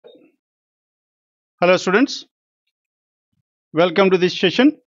Hello students, welcome to this session.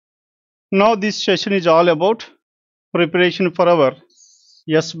 Now this session is all about preparation for our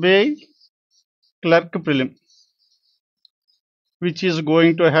SBI Clerk Prelim, which is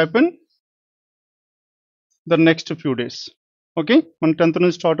going to happen the next few days. Okay, మన 10th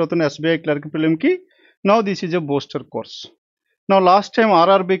నుంచి start అవుతున్న SBI Clerk Prelim కి now this is a booster course. Now last time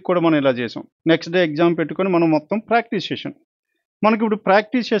RRB కూడా మనం ఇలా చేసాం. Next day exam పెట్టుకొని మనం మొత్తం ప్రాక్టీస్ సెషన్. మనకి ఇప్పుడు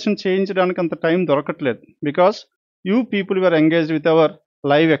ప్రాక్టీస్ సెషన్ చేయించడానికి అంత టైం దొరకట్లేదు because you people were engaged with our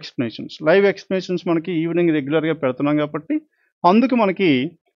live explanations మనకి ఈవినింగ్ రెగ్యులర్గా పెడుతున్నాం కాబట్టి అందుకు మనకి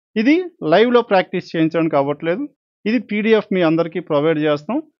ఇది లైవ్లో ప్రాక్టీస్ చేయించడానికి అవ్వట్లేదు. ఇది పీడిఎఫ్ మీ అందరికీ ప్రొవైడ్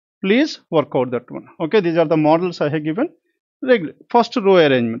చేస్తాం. Please work out that one. Okay, these are the models I have given. Regular first row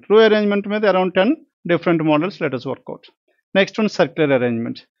arrangement మీద around 10 different models. Let us work out. Next one, circular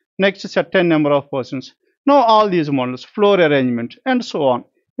arrangement. Next, certain number of persons. Now all these models, floor arrangement and so on.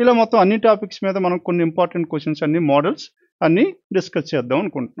 ఇలా మొత్తం అన్ని topics మీద మనం కొన్ని important questions అన్ని models అన్ని discuss చేద్దాం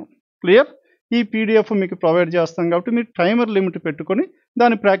అనుకుంటున్నాం. క్లియర్? ఈ పీడిఎఫ్ మీకు ప్రొవైడ్ చేస్తాం కాబట్టి మీరు టైమర్ లిమిట్ పెట్టుకొని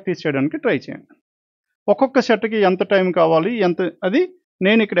దాన్ని ప్రాక్టీస్ చేయడానికి ట్రై చేయండి. ఒక్కొక్క సెట్కి ఎంత టైం కావాలి అది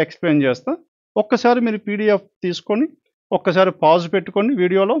నేను ఇక్కడ ఎక్స్ప్లెయిన్ చేస్తా. ఒక్కసారి మీరు పీడిఎఫ్ తీసుకొని ఒక్కసారి పాజ్ పెట్టుకొని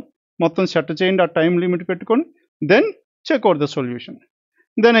వీడియోలో మొత్తం సెట్ చేయండి, ఆ టైం లిమిట్ పెట్టుకొని then checkout the solution.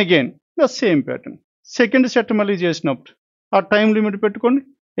 Then again the same pattern. Second set మళ్ళీ చేసినప్పుడు ఆ టైం లిమిట్ పెట్టుకోండి,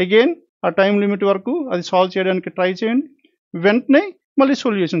 అగైన్ ఆ టైం లిమిట్ వరకు అది సాల్వ్ చేయడానికి ట్రై చేయండి, వెంటనే మళ్ళీ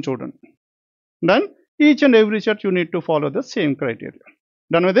సొల్యూషన్ చూడండి. Then each and every set you need to follow the same criteria.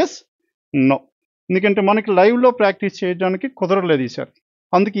 Done with this? No, ఎందుకంటే మనకి లైవ్లో ప్రాక్టీస్ చేయడానికి కుదరలేదు ఈసారి,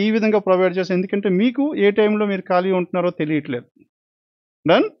 అందుకే ఈ విధంగా ప్రొవైడ్ చేస్తాను. ఎందుకంటే మీకు ఏ టైంలో మీరు ఖాళీ ఉంటున్నారో తెలియట్లేదు.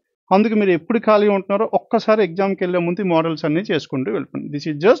 డన్, అందుకు మీరు ఎప్పుడు ఖాళీ ఉంటున్నారో ఒక్కసారి ఎగ్జామ్కి వెళ్ళే ముందు మోడల్స్ అన్నీ చేసుకుంటూ వెళ్ళిపోండి. This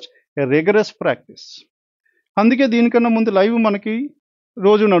is just a rigorous practice. అందుకే దీనికన్నా ముందు లైవ్ మనకి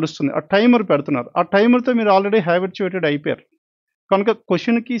రోజు నడుస్తుంది, ఆ టైమర్ పెడుతున్నారు. ఆ టైమర్తో మీరు ఆల్రెడీ హ్యాబిచుయేటెడ్ అయిపోయారు కనుక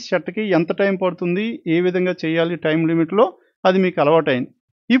క్వశ్చన్కి సెట్కి ఎంత టైం పడుతుంది, ఏ విధంగా చేయాలి టైం లిమిట్లో, అది మీకు అలవాటైంది.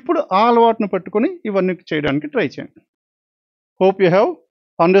 ఇప్పుడు ఆ అలవాటును పట్టుకొని ఇవన్నీ చేయడానికి ట్రై చేయండి. Hope you have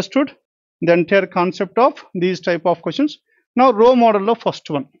understood the entire concept of these type of questions. Now row model of first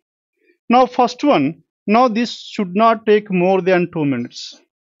one. Now this should not take more than 2 minutes.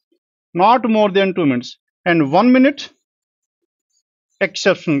 Not more than 2 minutes. And 1 minute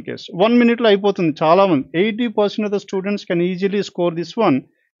exceptional case. 1 minute lo ayipotundi chaala mandi. 80% of the students can easily score this one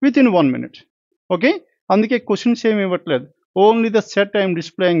within 1 minute. Okay? Andike questions em ivatledu. Only the set I am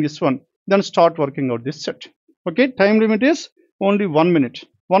displaying this one. Then start working out this set. Okay? Time limit is only 1 minute.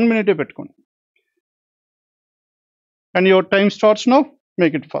 1 minute e pettukondi. And your time starts now.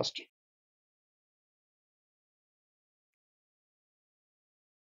 Make it fast.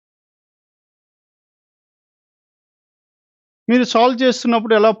 మీరు solve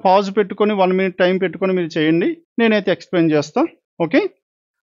చేస్తున్నప్పుడు ఎలా pause పెట్టుకొని 1 minute time పెట్టుకొని మీరు చేయండి, నేనైతే explain చేస్తా. Okay,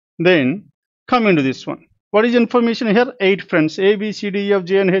 then come in to this one. What is information here? 8 friends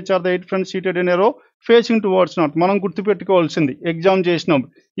ABCDEFG and H are the 8 friends seated in a row facing towards north. మనం గుర్తుపెట్టుకోవాల్సింది ఎగ్జామ్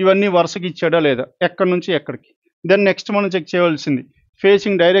చేసినప్పుడు ఇవన్నీ వరుసకి ఇచ్చాడా లేదా, ఎక్కడి నుంచి ఎక్కడికి. దెన్ నెక్స్ట్ మనం చెక్ చేయవలసింది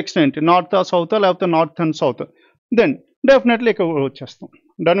ఫేసింగ్ డైరెక్షన్ ఏంటి, నార్త్ సౌత్ లేకపోతే north and south. Then definitely ఇక్కడ వచ్చేస్తాం.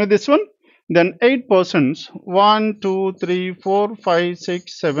 Done with this one. Then 8 persons, 1, 2, 3, 4, 5, 6,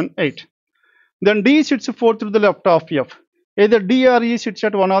 7, 8. Then D sits 4 to the left of F. Either D or E sits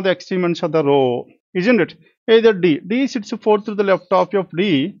at one of the extreme ends of the row, isn't it? Either D sits 4 to the left of F,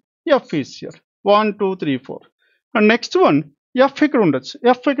 F is here. 1, 2, 3, 4. And next one, F ikkada undachchu.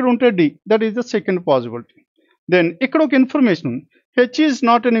 F ikkada unte D. That is the second possibility. Then ikkada oka information. H is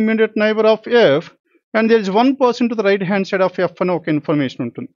not an immediate neighbor of F, and there is one person to the right hand side of F and oka information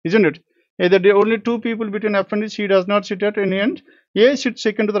untundi, isn't it? Either there are only 2 people between F and C does not sit at any end. A sits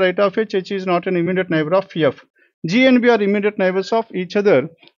second to the right of H. H is not an immediate neighbor of F. G and B are immediate neighbors of each other.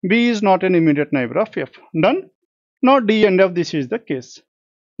 B is not an immediate neighbor of F. Done? Now D and F, this is the case.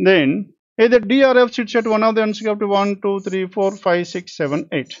 Then either D or F sits at one of the ends of 1, 2, 3, 4, 5, 6, 7,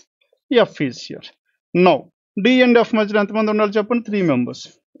 8. F is here. Now D and F మధ్యలో ఎంతమంది ఉండాలి చెప్పండి? 3 members.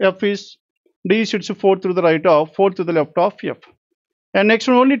 F is D sits 4 to the right of 4 to the left of F. And next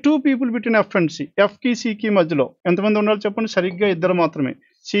one, only 2 people between F and C. F కి C కి మధ్యలో ఎంతమంది ఉండాలి చెప్పండి? సరిగ్గా ఇద్దరు మాత్రమే.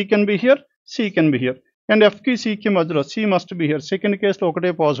 C can be here, C can be here. And F కి C కి మధ్యలో C must be here. Second కేసులో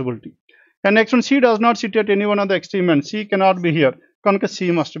ఒకటే possibility. And next one, C does not sit at any one of the extreme ends. C cannot be here. కనుక C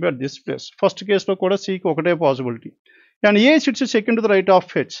must be at this place. First కేసులో కూడా C కి ఒకటే possibility. And A sits second to the right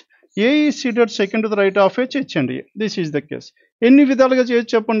of H. A is seated second to the right of H and A. This is the case. ఎన్ని విధాలుగా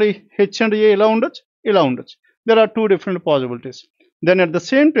చేయొచ్చు చెప్పండి? H and A ఇలా ఉండొచ్చు, ఇలా ఉండొచ్చు. There are 2 different possibilities. Then at the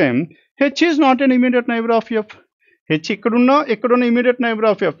same time, H is not an immediate neighbor of F. H ఇక్కడున్న immediate neighbour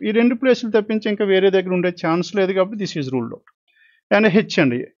of F ఈ రెండు ప్లేసులు తప్పించి ఇంకా వేరే దగ్గర ఉండే ఛాన్స్ లేదు కాబట్టి this is ruled out. And H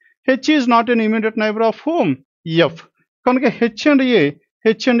and A, H is not an immediate neighbour of home F, కనుక హెచ్ అండ్ ఏ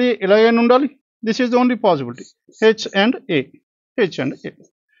ఇలాగైనా ఉండాలి. This is only possibility, H and A.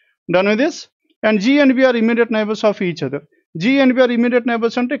 Done with this. And G and B are immediate neighbors of each other. G and B are immediate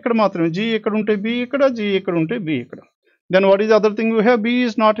neighbors అంటే ఇక్కడ మాత్రమే, G ఇక్కడ ఉంటే B ఇక్కడ, G ఇక్కడ ఉంటే B ఇక్కడ. Then what is the other thing we have? B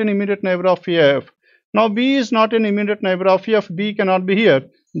is not an immediate neighbor of F. Now B is not an immediate neighbor of F. B cannot be here.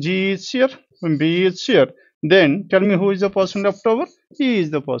 G is here, B is here. Then tell me who is the person left over? E is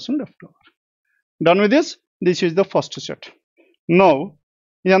the person left over. Done with this. This is the first set. Now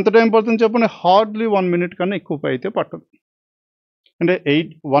ఎంత time పడుతుంది చెప్పండి? Hardly 1 minute కన్నా ఎక్కువ అయితే పట్టదు. అంటే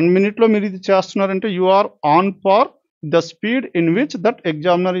 1 minute మీరు ఇది చేస్తున్నారంటే you are on for the speed in which that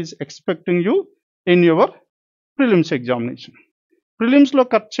examiner is expecting you in your prelims examination. ప్రిలిమ్స్లో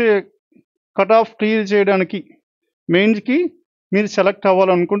cut off clear చేయడానికి మెయిన్స్కి మీరు సెలెక్ట్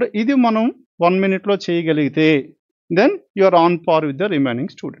అవ్వాలనుకుంటే ఇది మనం 1 minute చేయగలిగితే then you are on par with the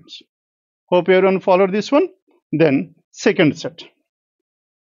remaining students. Hope everyone followed this one. Then second set.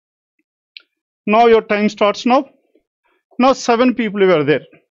 Now your time starts now. Now 7 people were there.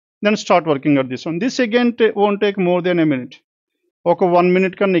 Then start working at this one. This again won't take more than a minute. ఒక 1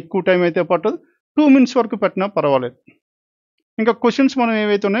 minute కన్నా ఎక్కువ time అయితే పట్టదు. 2 minutes వరకు పెట్టినా పర్వాలేదు. ఇంకా questions మనం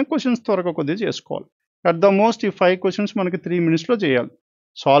ఏవైతే ఉన్నాయో క్వశ్చన్స్ త్వరగా కొద్దిగా చేసుకోవాలి. అట్ ద మోస్ట్ ఈ 5 questions మనకి 3 minutes చేయాలి.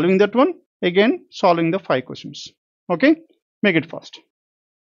 Solving that one, again solving the 5 questions. Okay, make it fast.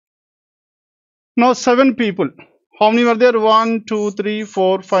 Now 7 people. How many were there? 1, 2, 3,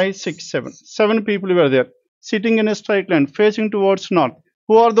 4, 5, 6, 7. 7 people were there. Sitting in a straight line, facing towards north.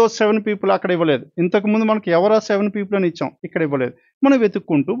 Who are those 7 people? అక్కడ ఇవ్వలేదు. ఇంతకుముందు మనకి ఎవరా 7 people అని ఇచ్చాం, ఇక్కడ ఇవ్వలేదు. మనం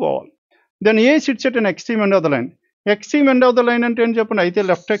వెతుక్కుంటూ పోవాలి. Then A sits at an extreme end of the line. Extreme end of the line అంటే ఏం చెప్పండి? అయితే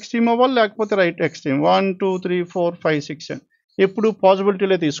లెఫ్ట్ ఎక్స్ట్రీమ్ అవ్వాలి, లేకపోతే రైట్ ఎక్స్ట్రీమ్. 1, 2, 3, 4, 5, 6, 7. ఎప్పుడు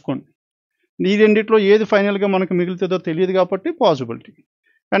పాసిబిలిటీలే తీసుకోండి. ఈ రెండిట్లో ఏది ఫైనల్గా మనకు మిగులుతుందో తెలియదు కాబట్టి possibility.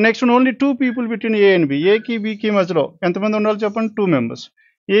 And next only 2 people between A and B. ఏకి బికి మధ్యలో ఎంతమంది ఉండాలి చెప్పండి? 2 members.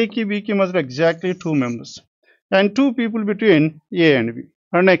 ఏకి బికి మధ్యలో exactly 2 members. And 2 people between A and B.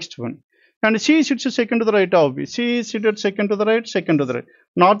 And next one. And C sits second to the right of B. C is seated second to the right, second to the right.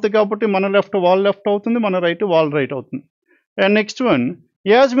 North కాబట్టి మన left wall left అవుతుంది, మన right wall right అవుతుంది. And next one.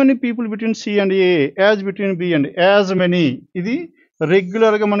 As many people between C and A, as between B and as many. ఇది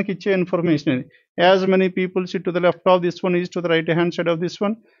రెగ్యులర్గా మనకి ఇచ్చే information ఇది. As many people sit to the left of this one is to the right hand side of this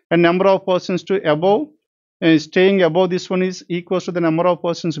one. And number of persons to above, staying above this one is equals to the number of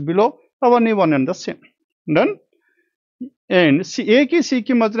persons below. అవన్నీ one and the same. Done. And ఏకి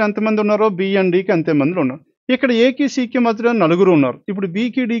సికి మధ్యలో ఎంతమంది ఉన్నారో B and డికి అంతమంది ఉన్నారు. ఇక్కడ ఏకి సికి మధ్యలో 4 ఉన్నారు. ఇప్పుడు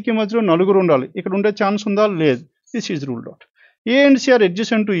బికి డికి మధ్యలో 4 ఉండాలి. ఇక్కడ ఉండే ఛాన్స్ ఉందా? లేదు. This is ruled out. A and C are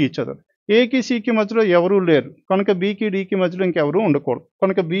adjacent to each other. ఏకి సికి మధ్యలో ఎవరూ లేరు కనుక బికి డికి మధ్యలో ఇంకెవరూ ఉండకూడదు.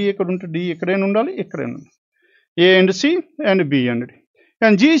 కనుక బి ఇక్కడ ఉంటే డి ఎక్కడైనా ఉండాలి, ఎక్కడైనా ఉండాలి. ఏ and C and B and D.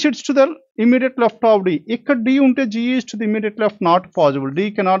 And G sits to the immediate left of D. ఇక్కడ డి ఉంటే G is to the immediate left, not possible. D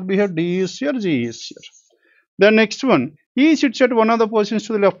cannot be here, D is here, G is here. Then next one, E sits at one of the positions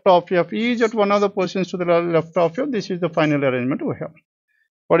to the left of F. E is at one of the positions to the left of F. This is the final arrangement we have.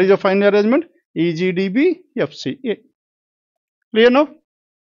 What is the final arrangement? E, G, D, B, F, C, A. Clear now?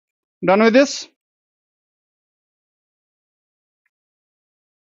 Done with this?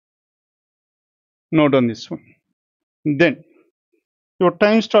 Note on this one. Then your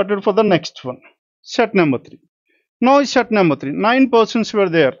time started for the next one. Set number 3. Now is set number 3. 9 persons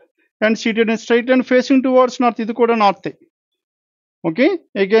were there. And seated in straight line facing towards north. ఇది కూడా north. Okay,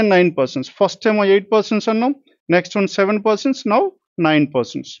 again 9 persons. First time 8 persons అన్నాం, next one 7 persons, now 9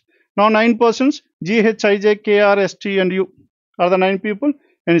 persons. Now 9 persons, G, H, I, J, K, R, S, T and U are the 9 people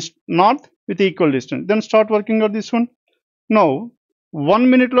and it's north with equal distance. Then start working on this one. Now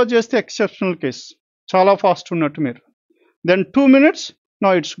 1 minute లో చేస్తే exceptional case, చాలా fast ఉన్నట్టు మీరు. Then 2 minutes,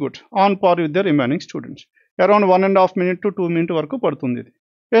 now it's good, on par with the remaining students. Around 1.5 minute to 2 minute వరకు పడుతుంది ఇది.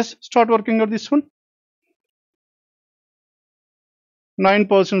 Yes, start working on this one. 9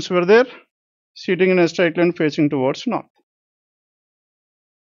 persons were there, sitting in a straight line facing towards north.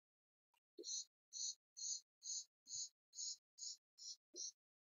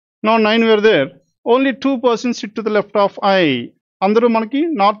 Now 9 were there. Only 2 persons sit to the left of I. అందరూ మనకి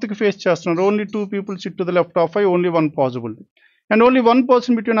north కి face చేస్తున్నారు. Only 2 people sit to the left of I. Only one possibility. And only one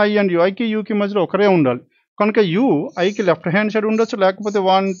person between I and U. I కి U కి మధ్యలో ఒకరే ఉండాలి. కనుక యూ ఐకి లెఫ్ట్ హ్యాండ్ సైడ్ ఉండొచ్చు, లేకపోతే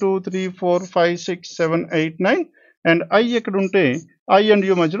 1, 2, 3, 4, 5, 6, 7, 8, 9 అండ్ ఐ ఎక్కడ ఉంటే ఐ అండ్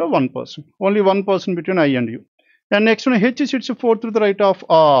యూ మధ్యలో 1 person. Only 1 person between I and you. And next H sits 4 to the right of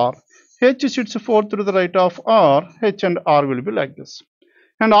are. H sits 4 to the right of are. H and are will be like this.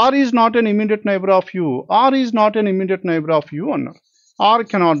 And are is not an immediate neighbour of you, are is not an immediate neighbour of you అన్నారు. Are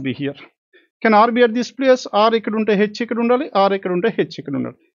cannot be here. Can R be at this place? Are ఇక్కడ ఉంటే H ఇక్కడ ఉండాలి, are ఇక్కడ ఉంటే H ఇక్కడ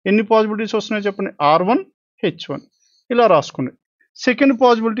ఉండాలి. ఎన్ని పాసిబిలిటీస్ వస్తున్నాయో చెప్పండి? R1 H1 ఇలా రాసుకోండి. Second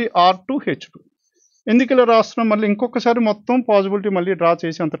possibility R2 H2. ఎందుకు ఇలా రాస్తున్నాం? మళ్ళీ ఇంకొకసారి మొత్తం పాసిబిలిటీ మళ్ళీ డ్రా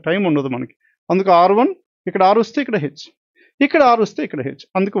చేసి అంత టైం ఉండదు మనకి. అందుకు R1 ఇక్కడ R వస్తే ఇక్కడ హెచ్, ఇక్కడ R వస్తే ఇక్కడ హెచ్,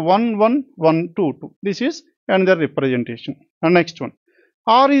 అందుకు 1 1 1 2 2. This is another representation. And next one,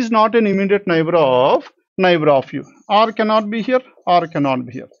 R is not an immediate neighbor of you. R cannot be here, R cannot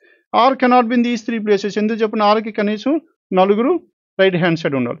be here. R cannot be in these three places. ఎందుకు చెప్పిన? R కి కనీసం నలుగురు right hand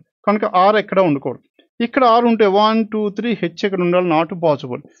side ఉండాలి కనుక R ఎక్కడ ఉండకూడదు. ఇక్కడ R ఉంటే 1 2 3 హెచ్ ఎక్కడ ఉండాలి? Not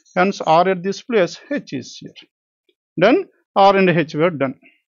possible. Hence R at this place, H is here. Done. R and H were done.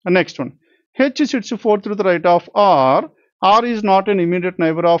 And next one, H sits fourth to the right of R. R is not an immediate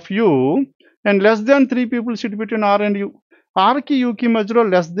neighbor of you and less than 3 people sit between R and U. R కి U కి మధ్యలో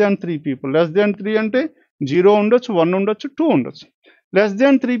less than 3 people. less than 3 అంటే 0 ఉండొచ్చు, 1 ఉండొచ్చు, 2 ఉండొచ్చు. less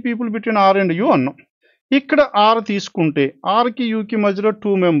than 3 people between R and U అన్నాం. ఇక్కడ R తీసుకుంటే R కి U కి మధ్యలో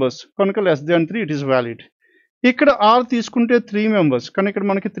 2 members కనుక less than 3 it is valid. ఇక్కడ R తీసుకుంటే 3 members కానీ ఇక్కడ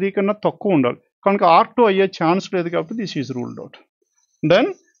మనకి 3 కన్నా తక్కువ ఉండాలి కనుక R2 అయ్యే ఛాన్స్ లేదు కాబట్టి this is ruled out.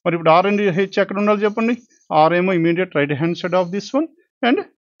 Then మరి ఇప్పుడు R అండ్ H ఎక్కడ ఉండాలి చెప్పండి? R ఏమో immediate right hand side of this one and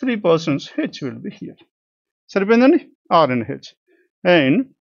 3 persons H will be here. సరిపోయిందండి? R and H. And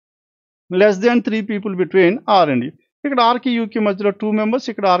less than 3 people between R and U. ఇక్కడ R కి U కి మధ్యలో 2 members,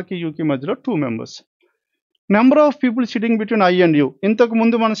 ఇక్కడ R కి U కి మధ్యలో 2 members. Number of people sitting between I and U. ఇంతకు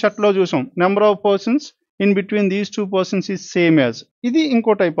ముందు మన సెట్లో చూసాం number of persons in between these 2 persons is same as. ఇది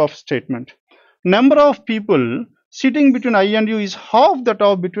ఇంకో type of statement. Number of people sitting between I and U is half that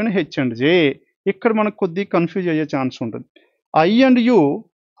of between H and J. ఇక్కడ మనకు కొద్దిగా కన్ఫ్యూజ్ అయ్యే ఛాన్స్ ఉంటుంది. I and U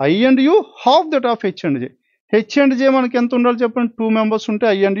half that of H and J. H and J మనకి ఎంత ఉండాలి చెప్పండి? 2 members ఉంటే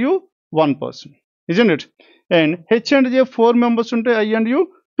I and U 1 person, isn't it? And H and J 4 members ఉంటే I and U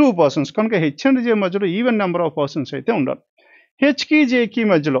 2 persons కనుక H and J మధ్యలో even number of persons అయితే ఉండాలి. H కి J కి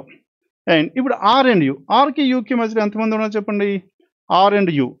మధ్యలో. అండ్ ఇప్పుడు R and U, R కి U కి మధ్యలో ఎంతమంది ఉన్నారు చెప్పండి? R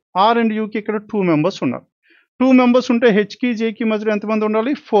and U కి ఇక్కడ 2 members ఉన్నారు. 2 members ఉంటే H కి J కి మధ్యలో ఎంతమంది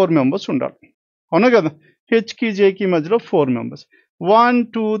ఉండాలి? 4 members ఉండాలి. అవునా కదా? H కి J కి మధ్యలో 4 members. 1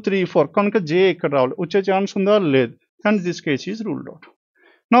 2 3 4 కనుక J ఇక్కడ రావాలి. వచ్చే ఛాన్స్ ఉందా? లేదు. And this case is ruled out.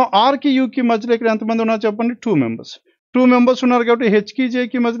 నా R కి U కి మధ్యలో ఇక్కడ ఎంతమంది ఉన్నారు చెప్పండి? 2 members. 2 members ఉన్నారు కాబట్టి H కి J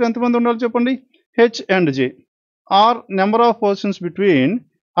కి మధ్యలో ఎంతమంది ఉండాలి చెప్పండి? H and J. R number of persons between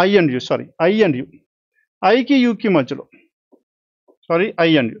I and U. I కి U కి మధ్యలో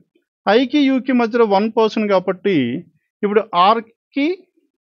I కి U కి మధ్యలో 1 person కాబట్టి ఇప్పుడు R కి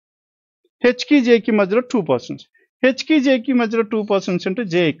H కి J కి మధ్యలో 2 persons. H కి J కి మధ్యలో 2 persons అంటే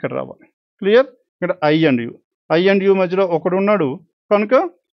J ఇక్కడ రావాలి. క్లియర్? ఇక్కడ I and U మధ్యలో ఒకడు ఉన్నాడు కనుక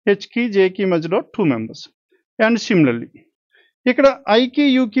H కి J కి మధ్యలో 2 members. అండ్ సిమిలర్లీ ఇక్కడ I కి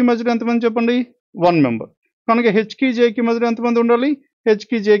U కి మధ్యలో ఎంతమంది చెప్పండి? 1 member కనుక H కి J కి మధ్యలో ఎంతమంది ఉండాలి? H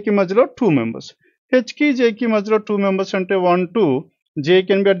కి J కి మధ్యలో 2 members. H కి J కి మధ్యలో 2 members అంటే 1 2 J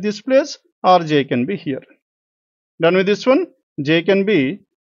can be at this place or J can be here. Done with this one? J can be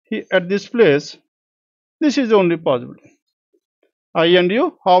at this place. This is the only possible. I and U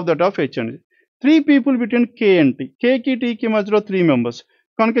half that of H and J. 3 people between K and T. K కి T కి మధ్యలో 3 members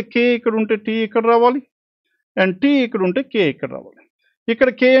కనుక K ఇక్కడ ఉంటే T ఇక్కడ రావాలి and T ఇక్కడ ఉంటే K ఇక్కడ రావాలి. ఇక్కడ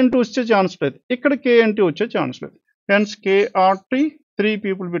K and T వచ్చే ఛాన్స్ లేదు, ఇక్కడ K and T వచ్చే ఛాన్స్ లేదు. Hence K or T, 3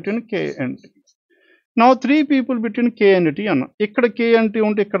 people between K and T. Now 3 people between K and T అన్న. ఇక్కడ K and T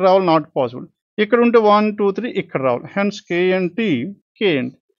ఉంటే ఇక్కడ రావాలి, నాట్ పాసిబుల్. ఇక్కడ ఉంటే 1 2 3 ఇక్కడ రావాలి. Hence K and T, K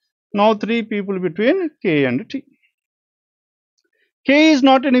and T. Now 3 people between K and T. K is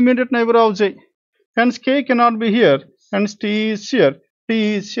not an immediate neighbor of J. Hence K cannot be here. Hence T is here. T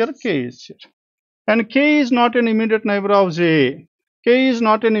is here. K is here. And K is not an immediate neighbor of J. K is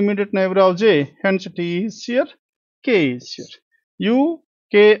not an immediate neighbor of J. Hence T is here. K is here. U,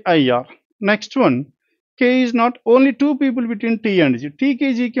 K, I, R. Next one. K is not only 2 people between T and G. T కి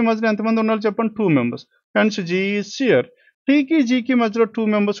G కి మధ్యలో ఎంతమంది ఉన్నారు చెప్పండి? 2 members. Hence G is here. T కి G కి మధ్యలో 2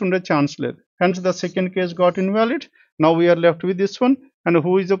 members ఉండే ఛాన్స్ లేదు. Hence the second case got invalid. Now we are left with this one. And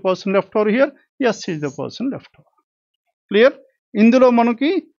who is the person left over here? Yes, is the person left over. Clear? ఇందులో మనకి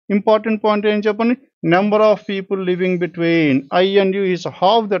important point ఏం చెప్పండి? Number of people living between I and U is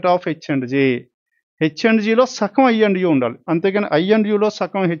half that of H and J. H and Gలో సగం I and U ఉండాలి, అంతేగాని I and Uలో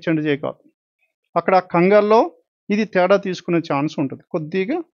సగం H and J కాదు. అక్కడ కంగారులో ఇది తేడా తీసుకునే ఛాన్స్ ఉంటుంది.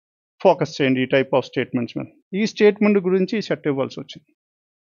 కొద్దిగా ఫోకస్ చేయండి ఈ టైప్ ఆఫ్ స్టేట్మెంట్స్ మీద. ఈ స్టేట్మెంట్ గురించి సెట్ ఇవ్వాల్సి వచ్చింది.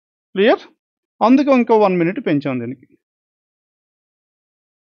 క్లియర్? అందుకే ఇంకో 1 minute పెంచాం దీనికి.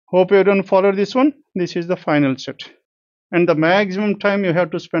 Hope everyone followed this one. This is the final set. and the maximum time you have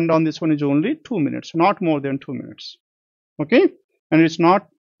to spend on this one is only 2 minutes, not more than 2 minutes. Okay, and it's not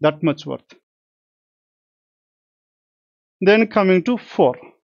that much worth. Then coming to 4.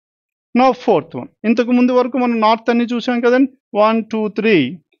 Now fourth one, ఇంతకు ముందు వరకు మనం north అన్ని చూసాం కదండి, 1 2 3.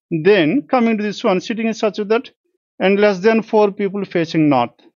 Then coming to this one, sitting in such that and less than 4 people facing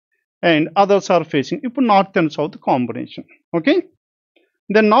north and others are facing, ఇప్పుడు north and south combination. Okay,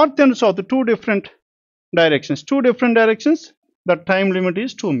 then north and south, two different directions, the time limit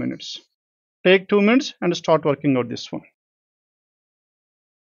is 2 minutes. Take 2 minutes and start working out this one.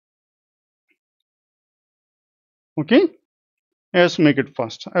 Okay, yes, make it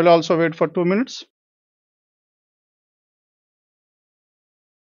fast. I'll also wait for 2 minutes.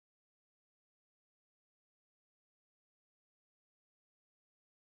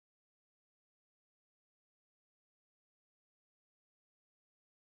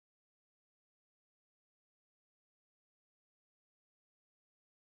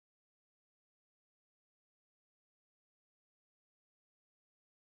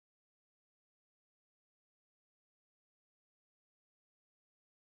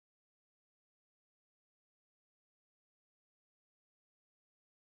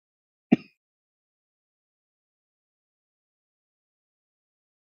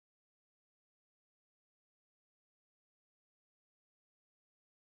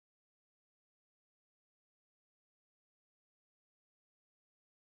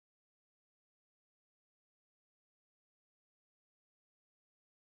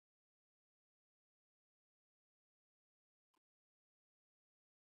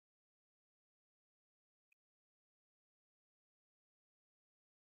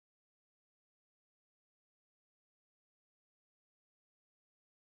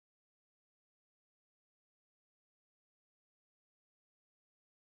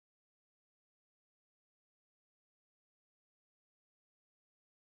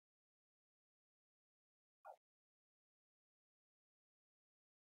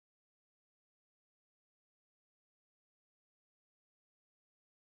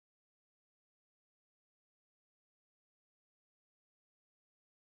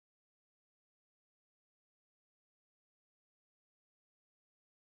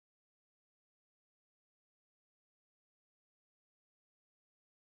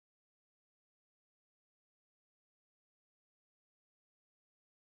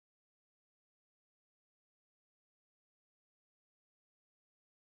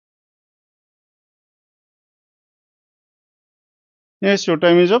 Yes, your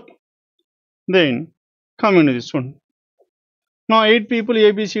time is up. Then coming to this one. Now 8 people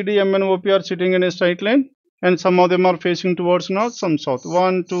A, B, C, D, M, N, O, P are sitting in a straight line, and some of them are facing towards north, some south.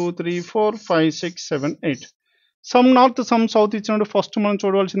 1 2 3 4 5 6 7 8. Some north, some south ఇచ్చినప్పుడు first మనం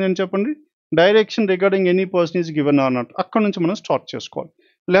చూడవలసింది ఏం చెప్పండి, direction regarding any person is given are not. అక్కడ నుంచి మనం start చేసుకోవాలి.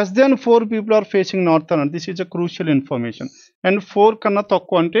 Less than 4 people are facing north అన్నట్టు, this is a crucial information. And 4 కన్నా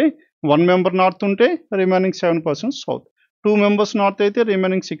తక్కువ అంటే 1 మెంబర్ నార్త్ ఉంటే remaining 7 persons south, 2 members north అయితే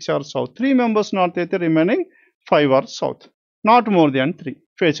remaining 6 are south, 3 members north అయితే remaining 5 are south, not more than 3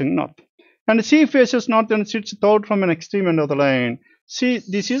 facing north. And C faces north and sits third from an extreme end of the line. C,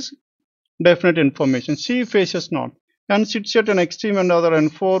 this is definite information. C faces north and sits at an extreme end of the line,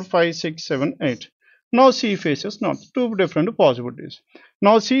 4 5 6 7 8. Now C faces north, two different possibilities.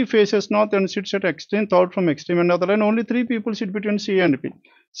 Now C faces north and sits at extreme third from extreme end of the line. Only 3 people sit between C and P.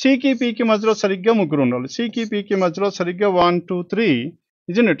 C కి P కి మధ్యలో సరిగ్గా ముగ్గురు ఉండాలి. C కి P కి మధ్యలో సరిగ్గా 1 2 3,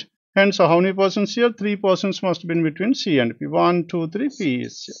 isn't it? And so how many persons here? 3 persons must be in between C and P. 1 2 3, P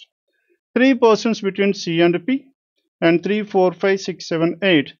is here. 3 persons between C and P, and 3 4 5 6 7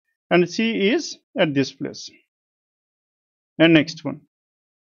 8, and C is at this place. And next one.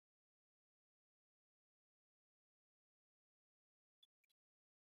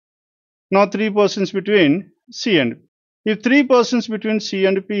 Now 3 persons between C and P. If 3 persons between C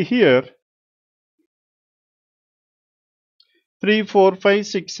and P here, 3 4 5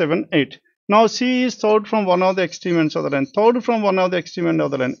 6 7 8. Now C is third from one of the extreme ends of the line. Third from one of the extreme end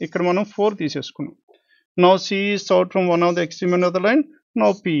of the line. ఇక్కడ మనం 4 తీసేసుకున్నాం. Now C is third from one of the extreme end of the line.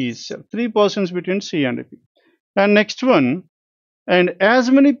 Now P is here. 3 persons between C and P. And next one, and as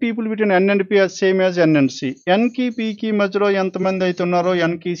many people between N and P are same as N and C. N కి P కి మధ్యలో ఎంతమంది అయితే ఉన్నారో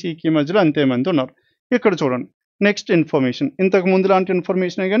N కి C కి మధ్యలో అంతేమంది ఉన్నారు. ఇక్కడ చూడండి. నెక్స్ట్ ఇన్ఫర్మేషన్, ఇంతకు ముందు లాంటి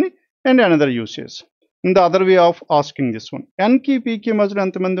ఇన్ఫర్మేషన్ కానీ, and another usage in the other way of asking this one. N కి P కి మధ్యలో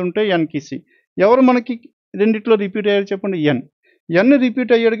ఎంతమంది ఉంటే N కి C, ఎవరు మనకి రెండిట్లో రిపీట్ అయ్యారు చెప్పండి? N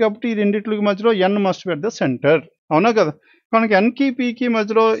రిపీట్ అయ్యాడు కాబట్టి ఈ రెండిట్లకి మధ్యలో N must be at the centre, అవునా కదా? మనకి N కి P కి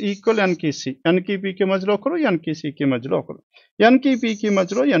మధ్యలో ఈక్వల్ N కి C, N కి P కి మధ్యలో ఒకరు, N కి C కి మధ్యలో ఒకరు, N కి P కి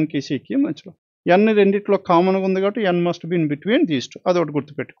మధ్యలో, N కి C కి మధ్యలో. n రెండిట్లో కామన్గా ఉంది కాబట్టి n must be in between these two, అదొకటి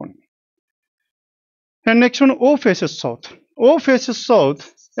గుర్తుపెట్టుకోండి. And next one, O faces south. O faces south,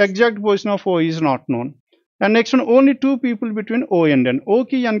 exact position of O is not known. And next one, only two people between O and N. O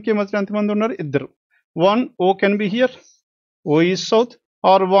కి N కి మధ్య ఎంతమంది ఉన్నారు? ఇద్దరు. One, O can be here, O is south,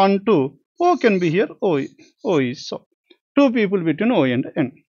 or 1, 2, O can be here, O is south. Two people between O and N.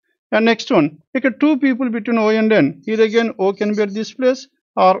 And next one, ఇక్కడ two people between O and N. Here again, O can be at this place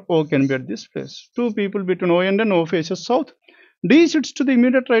or O can be at this place. Two people between O and N, O faces south. D sits to the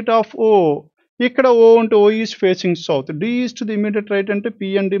immediate right of O. ఇక్కడ O అంటే O is facing south. D is to the immediate right అంటే P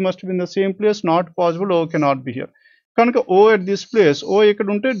and D must be in the same place. Not possible, O cannot be here. కనుక O at this place, O ఇక్కడ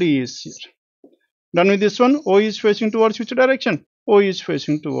ఉంటే D is here. Done with this one. O is facing towards which direction? O is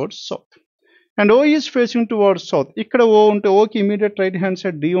facing towards south. And O is facing towards south. ఇక్కడ O ఉంటే O కి immediate right hand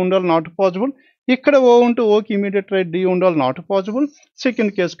side D ఉండాలి, not possible. ఇక్కడ O ఉంటే O కి immediate right D ఉండాలి, not possible.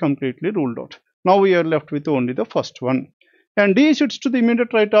 Second case completely ruled out. Now we are left with only the first one. And D sits to the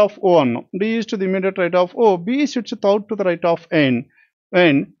immediate right of O అన్నాం. D is to the immediate right of O. B sits south to the right of N.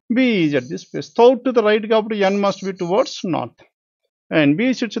 And B is at this place. South to the right కాబట్టి N must be towards north. And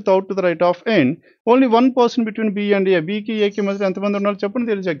B sits south to the right of N. Only one person between B and A. B కి A కి మధ్య ఎంతమంది ఉన్నారు చెప్పండి.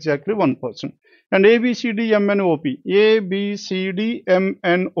 There is exactly one person. And A, B, C, D, M, N, O, P. A, B, C, D, M,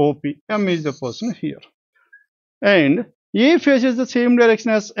 N, O, P. M is the person here. And A faces the same direction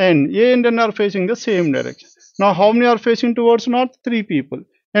as N. A and N are facing the same direction. Now how many are facing towards north? 3 people.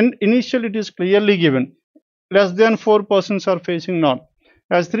 And initially it is clearly given. Less than 4 persons are facing north.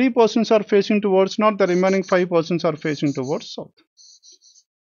 As 3 persons are facing towards north, the remaining 5 persons are facing towards south.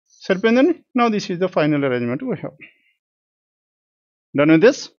 Sarpendani? Now this is the final arrangement we have. Done with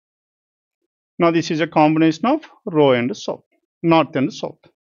this? Now this is a combination of row and south, north and south.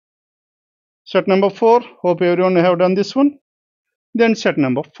 Set number 4, hope everyone have done this one. Then set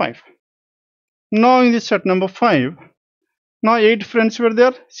number 5. Now in this set number 5, now 8 friends were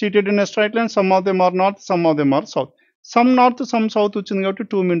there seated in a straight line. Some of them are north, some of them are south. Some north, some south వచ్చింది కాబట్టి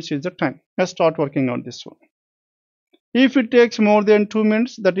 2 minutes is the time. Let's start working on this one. If it takes more than 2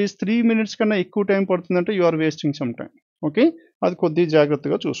 minutes, that is 3 minutes కన్నా ఎక్కువ time పడుతుందంటే you are wasting some time. Okay, అది కొద్దిగా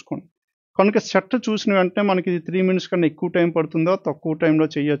జాగ్రత్తగా చూసుకోండి. కనుక set చూసిన వెంటనే మనకి ఇది 3 minutes కన్నా ఎక్కువ టైం పడుతుందా, తక్కువ టైంలో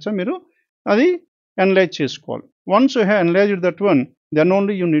చేయొచ్చా, మీరు అది అనలైజ్ చేసుకోవాలి. Once you have analysed that one, then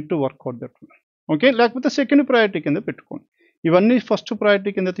only you need to work out that one. Okay, లేకపోతే సెకండ్ ప్రయారిటీ కింద పెట్టుకోండి. ఇవన్నీ ఫస్ట్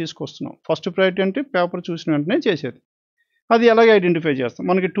ప్రయారిటీ కింద తీసుకొస్తున్నాం. ఫస్ట్ ప్రయారిటీ అంటే పేపర్ చూసిన వెంటనే చేసేది. అది ఎలాగ ఐడెంటిఫై చేస్తాం?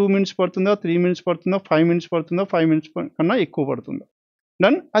 మనకి 2 minutes పడుతుందా, 3 minutes పడుతుందా, 5 minutes పడుతుందా, 5 minutes కన్నా ఎక్కువ పడుతుందా,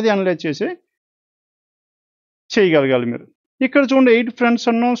 దెన్ అది అనలైజ్ చేయగలగాలి మీరు. ఇక్కడ చూడండి 8 ఫ్రెండ్స్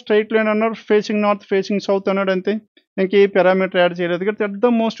అన్నాం, స్ట్రైట్ లైన్ అన్నారు, ఫేసింగ్ నార్త్ ఫేసింగ్ సౌత్ అన్నాడు, అంతే. ఇంకే పారామీటర్ యాడ్ చేయలేదు కాబట్టి అట్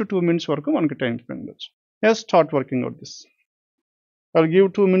ద మోస్ట్ 2 minutes వరకు మనకి టైం స్పెండ్ అవ్వచ్చు. Yes, start working out this. I'll give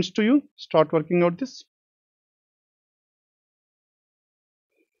 2 minutes to you. Start working out this.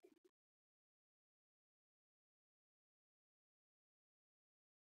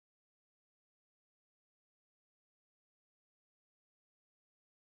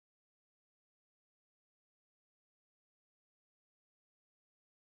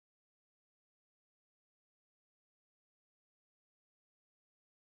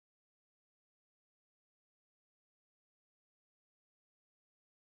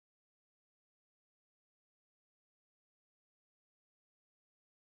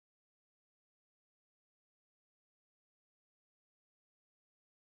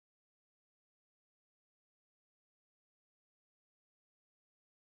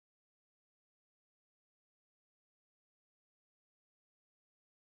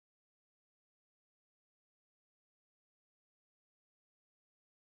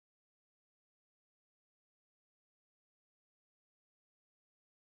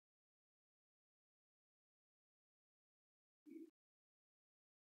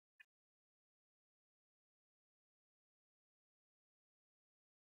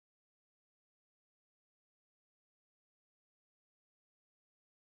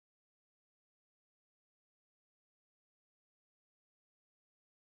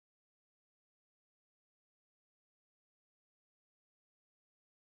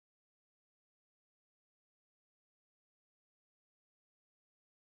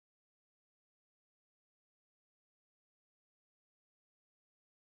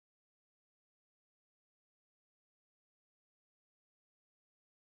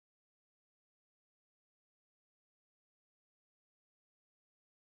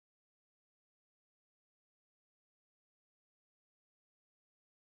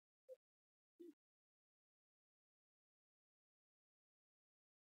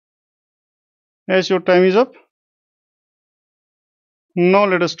 As your time is up. Now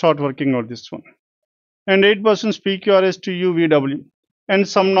let us start working out this one. And 8 persons PQRS to UVW and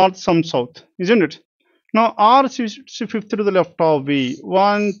some north, some south, isn't it? Now R sits fifth to the left of V.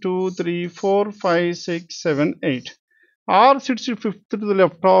 1, 2, 3, 4, 5, 6, 7, 8. R sits fifth to the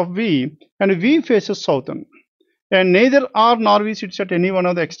left of V and V faces southern. And neither R nor V sits at any one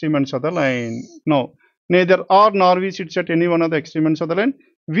of the extreme ends of the line. No, neither R nor V sits at any one of the extreme ends of the line.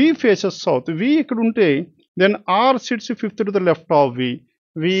 V faces south. V ikkada unte, then R sits fifth to the left of V.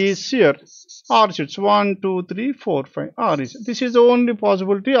 V is here. R sits 1, 2, 3, 4, 5. R is. This is the only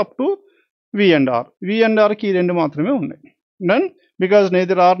possibility up to V and R. V and R ki ee rendu maatrame unnai. Done? Because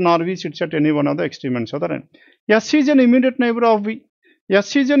neither R nor V sits at any one of the extreme ends of the line. S is an immediate neighbor of V.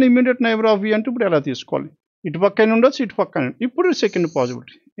 S is an immediate neighbor of V అంటే ఇప్పుడు ఎలా తీసుకోవాలి? ఇటు పక్కన ఉండొచ్చు, ఇటు పక్కన. ఇప్పుడు second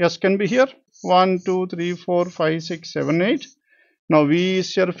possibility. S can be here. 1, 2, 3, 4, 5, 6, 7, 8. Now V is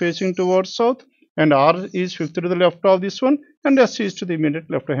here facing towards south and R is fifth to the left of this one and S is to the immediate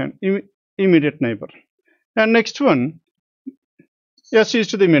left hand, immediate neighbor. And next one, S is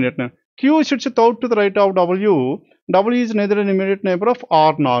to the immediate neighbor. Q sits out to the right of W. W is neither an immediate neighbor of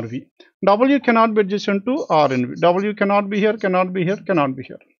R nor V. W cannot be adjacent to R and V. W cannot be here, cannot be here, cannot be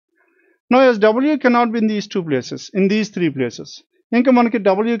here. Now as W cannot be in these two places, in these three places, ఇంకా మనకి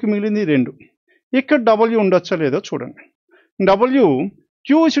W కి మిగిలింది రెండు. ఇక్కడ W ఉండొచ్చా లేదో చూడండి. W,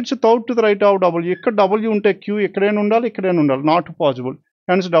 Q sits out to the right of W. ఇక్కడ W ఉంటే Q ఎక్కడైనా ఉండాలి, ఎక్కడైనా ఉండాలి. Not possible.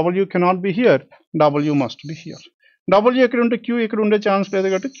 Hence W cannot be here. W must be here. W ఎక్కడ ఉంటే Q ఇక్కడ ఉండే ఛాన్స్ లేదు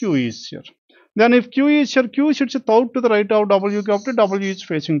కాబట్టి Q is here. Then if Q is here, Q sits out to the right of W కాబట్టి W is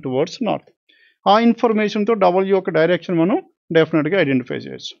facing towards north. ఆ information తో W యొక్క డైరెక్షన్ మనం డెఫినెట్ గా ఐడెంటిఫై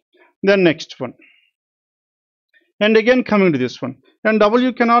చేయొచ్చు. Then next one. And again coming to this one. And W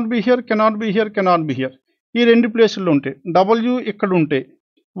cannot be here, cannot be here, cannot be here. ఈ రెండు ప్లేసుల్లో ఉంటాయి. W ఇక్కడ ఉంటే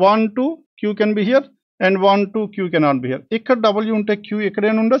 1, 2 Q can be here and 1, 2 Q cannot be here. ఇక్కడ W ఉంటే Q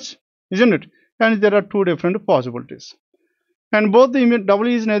ఎక్కడైనా ఉండొచ్చు, isn't it? And there are two different possibilities. And both the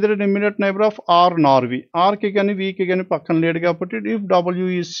W is neither an immediate neighbor of R nor V. R కి కానీ V కి కానీ పక్కన లేడు కాబట్టి if W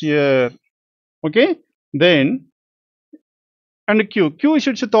is here, okay, then and Q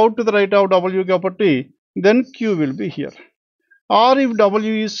sits out to the right of W కాబట్టి then Q will be here. Or if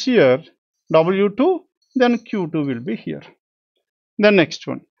W is here, W2, then Q2 will be here. The next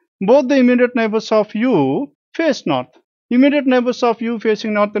one. Both the immediate neighbors of U face north. Immediate neighbors of U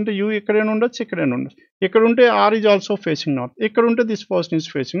facing north అంటే U ఎక్కడైనా ఉండొచ్చు, ఎక్కడైనా ఉండొచ్చు. ఇక్కడ ఉంటే R is also facing north. ఇక్కడ ఉంటే this person is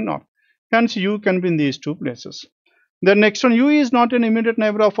facing north. Hence U can be in these two places. The next one, U is not an immediate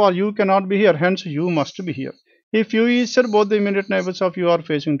neighbor of R. U cannot be here. Hence U must be here. If U is here, both the immediate neighbors of U are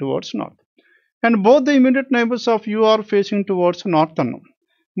facing towards north. And both the immediate neighbors of U are facing towards north అన్నాం.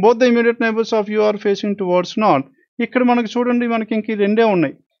 Both the immediate neighbors of U are facing towards north. ఇక్కడ మనకు చూడండి, మనకి ఇంక రెండే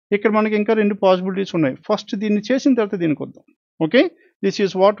ఉన్నాయి. ఇక్కడ మనకి ఇంకా రెండు పాసిబిలిటీస్ ఉన్నాయి. ఫస్ట్ దీన్ని చేసిన తర్వాత దీనికి వద్దాం. Okay, this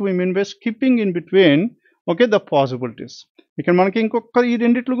is what we mean by skipping in between okay the possibilities. ఇక్కడ మనకి ఇంకొక ఈ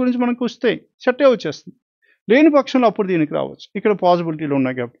రెండిట్ల గురించి మనకు వస్తే సెట్టే వచ్చేస్తుంది. లేని పక్షంలో అప్పుడు దీనికి రావచ్చు. ఇక్కడ పాసిబిలిటీలు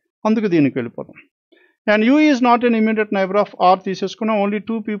ఉన్నాయి కాబట్టి అందుకు దీనికి వెళ్ళిపోతాం. And U is not an immediate neighbor of R తీసేసుకున్నా. only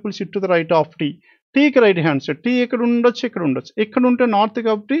two people sit to the right of T. T కి రైట్ హ్యాండ్ సైడ్. T ఇక్కడ ఉండొచ్చు, ఇక్కడ ఉండొచ్చు. ఇక్కడ ఉంటే నార్త్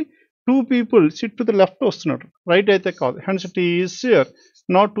కాబట్టి two people sit to the left వస్తున్నారు, రైట్ అయితే కాదు. hence T is here.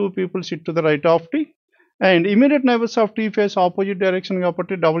 Not two people sit to the right of T. And immediate neighbors of T face opposite direction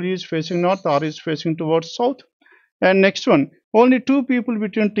కాబట్టి W is facing north, R is facing towards south. And next one, only two people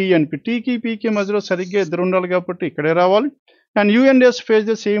between T and P. T కి P కి మధ్యలో సరిగ్గా ఇద్దరు ఉండాలి కాబట్టి ఇక్కడే రావాలి. And U and S face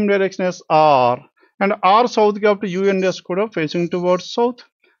the same direction as R. And R south కాబట్టి U and S కూడా facing towards south.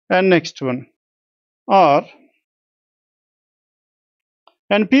 And next one, R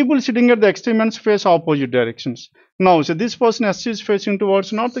and people sitting at the extreme ends face opposite directions. Now, so this person S is facing towards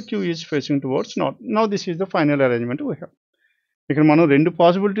north, Q is facing towards north. Now this is the final arrangement we have. ఇక్కడ మనం రెండు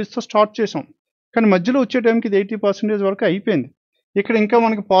పాసిబిలిటీస్తో start చేసాం, కానీ మధ్యలో వచ్చే టైంకి ఇది 80% వరకు అయిపోయింది. ఇక్కడ ఇంకా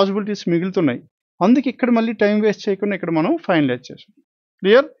మనకి పాసిబిలిటీస్ మిగులుతున్నాయి. అందుకే ఇక్కడ మళ్ళీ టైం వేస్ట్ చేయకుండా ఇక్కడ మనం ఫైనలైజ్ చేసాం.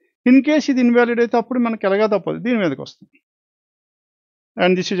 క్లియర్? ఇన్ కేస్ ఇది ఇన్వాలిడ్ అయితే అప్పుడు మనకి ఎలాగా తప్పదు, దీని మీదకి వస్తుంది.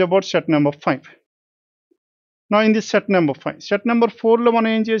 And this is about set number 5. నా in this set number 5, set number 4లో మనం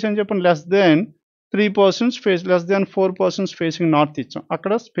ఏం చేసాం చెప్పండి, less than 3 persons face, less than 4 persons facing north ఇచ్చాం.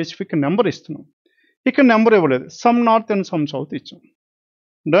 అక్కడ స్పెసిఫిక్ నెంబర్ ఇస్తున్నాం. ఇక్కడ నెంబర్ ఇవ్వలేదు, some north and some south ఇచ్చాం.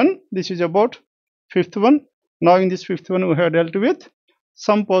 Done. This is about 5th one. Now in this 5th one we have dealt with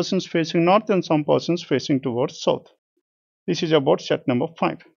some persons facing north and some persons facing towards south. This is about set number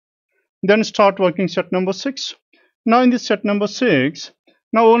 5. Then start working set number 6. Now in this set number 6,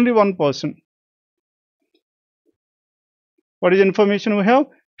 now only one person. What is the information we have?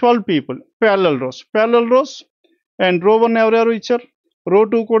 12 people, parallel rows, and row 1 ఎవరెవరు ఇచ్చారు, row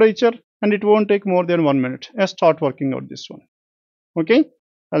 2 కూడా ఇచ్చారు, and it won't take more than 1 minute. Let's start working out this one. Okay,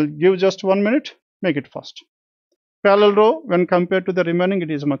 I'll give just 1 minute, make it fast. Parallel row, when compared to the remaining,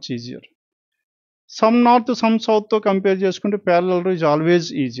 it is much easier. Some north, some south తో compare చేసుకుంటే parallel రో is always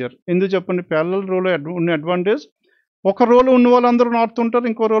easier. ఎందుకు చెప్పండి? Parallel రోలో ఉన్న advantage, ఒక రోలో ఉన్న వాళ్ళందరూ నార్త్ ఉంటారు,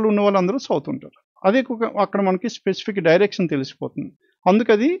 ఇంకో రోలో ఉన్న వాళ్ళందరూ సౌత్ ఉంటారు. అదే అక్కడ మనకి స్పెసిఫిక్ డైరెక్షన్ తెలిసిపోతుంది.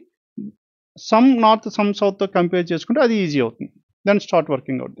 అందుకది సమ్ నార్త్ సమ్ సౌత్తో కంపేర్ చేసుకుంటే అది ఈజీ అవుతుంది. Then start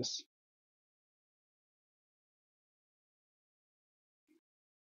working out this.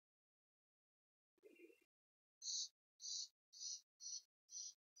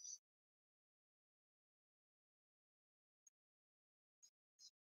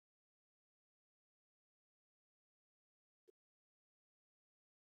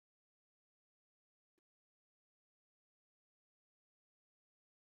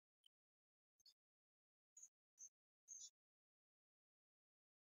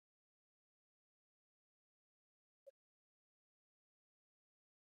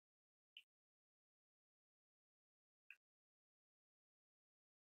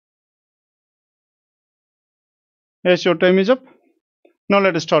 Yes, your time is up. Now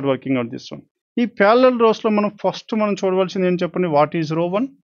let us start working on this one. ఈ ప్యారలల్ రోస్లో మనం చూడవలసింది ఏం చెప్పండి? వాట్ ఈజ్ రో 1?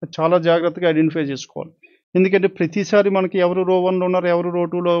 చాలా జాగ్రత్తగా ఐడెంటిఫై చేసుకోవాలి. ఎందుకంటే ప్రతిసారి మనకి ఎవరు రో 1లో ఉన్నారు, ఎవరు రో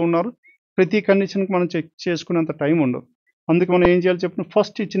 2లో ఉన్నారు, ప్రతి కండిషన్కి మనం చెక్ చేసుకునేంత టైం ఉండదు. అందుకే మనం ఏం చేయాలి చెప్పండి?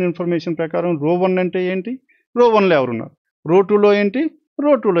 ఫస్ట్ ఇచ్చిన ఇన్ఫర్మేషన్ ప్రకారం రో 1 అంటే ఏంటి, రో 1లో ఎవరున్నారు, రో 2లో ఏంటి,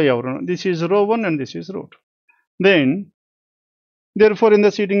 రో 2లో ఎవరున్నారు. దిస్ ఈజ్ రో 1 అండ్ దిస్ ఈజ్ రో 2. Then therefore in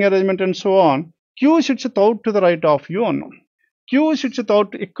the seating arrangement and so on, Q sits out to the right of U అన్నాం. Q sits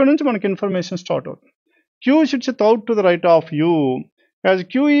out, ఇక్కడ నుంచి మనకి ఇన్ఫర్మేషన్ స్టార్ట్ అవుతుంది. Q sits out to the right of U, as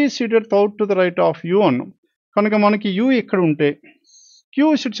Q is seated out to the right of U అన్నాం. కనుక మనకి U ఇక్కడ ఉంటే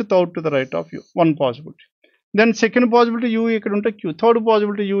Q sits out to the right of U, one possibility. Then second possibility, U ఇక్కడ ఉంటే Q. Third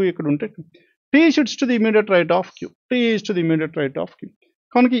possibility, U ఇక్కడ ఉంటే T sits to the immediate right of Q. T is to the immediate right of Q.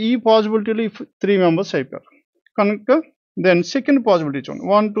 కనుక ఈ పాసిబిలిటీలో 3 members అయిపోయారు. కనుక then second possibility చూడండి,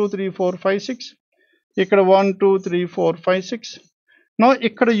 1 2 3 4 5 6, ఇక్కడ 1 2 3 4 5 6. నా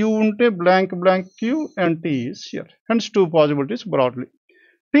ఇక్కడ U ఉంటే blank blank Q and T is here. Hence 2 possibilities broadly.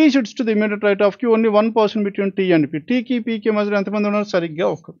 T sits to the immediate right of Q, only one person between T and P. T కి P కి మధ్యలో ఎంతమంది ఉన్నారు? సరిగ్గా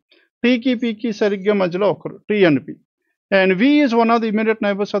ఒకరు. T కి P కి సరిగ్గా మధ్యలో ఒకరు, T and P. And V is one of the immediate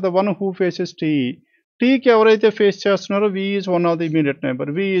neighbors of the one who faces T. T కి ఎవరైతే ఫేస్ చేస్తున్నారో V is one of the immediate neighbor.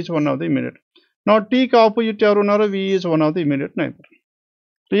 V is one of the immediate. Now T కి opposite ఎవరు ఉన్నారో V is one of the immediate neighbor.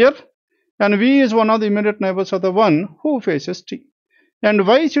 Clear? And V is one of the immediate neighbors of the one who faces T. And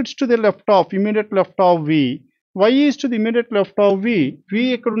Y sits to the left of, immediate left of V. Y is to the immediate left of V. V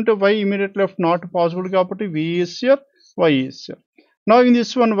ఇక్కడ ఉంటే Y immediate left not possible కాబట్టి V is here, Y is here. Now in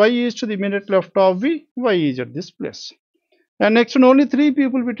this one, Y is to the immediate left of V, Y is at this place. And next one, only 3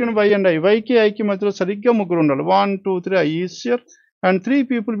 people between Y and I. Y కి I కి మధ్యలో సరిగ్గా ముగ్గురు ఉండాలి. 1 2 3, I is here. And 3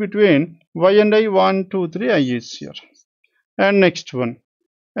 people between Y and I, 1 2 3, I is here. And next one,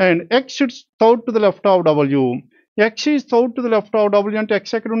 and X sits out to the left of W. X is out to the left of W అంటే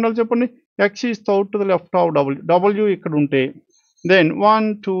X ఎక్కడ ఉండాలి చెప్పండి? X is out to the left of W. W ఇక్కడ ఉంటే then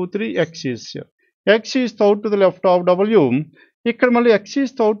 1 2 3, X is here. X is out to the left of W. ఇక్కడ మళ్ళీ X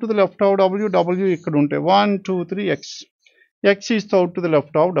is out to the left of W. W ఇక్కడ ఉంటే 1 2 3, X. X is out to the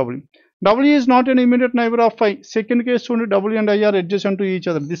left of W. W is not an immediate neighbor of I. Second case only W and I are adjacent to each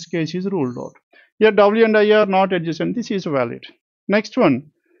other. This case is ruled out. Here W and I are not adjacent. This is valid. Next one,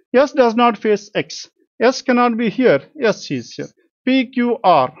 S does not face X. S cannot be here. S is here. P Q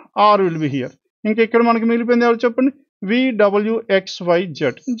R. R will be here. ఇంకా ఇక్కడ మనకి మిగిలిపోయింది ఎవరు చెప్పండి? V W X Y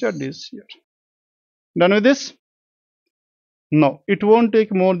Z. Z is here. Done with this? No, it won't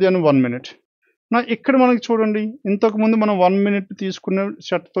take more than 1 minute. నా ఇక్కడ మనకి చూడండి, ఇంతకుముందు మనం 1 minute తీసుకున్న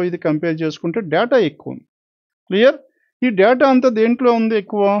సెట్తో ఇది కంపేర్ చేసుకుంటే డేటా ఎక్కువ ఉంది. క్లియర్? ఈ డేటా అంతా దేంట్లో ఉంది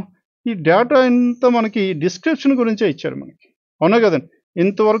ఎక్కువ? ఈ డేటా అంతా మనకి డిస్క్రిప్షన్ గురించే ఇచ్చారు మనకి, అవునా కదండి?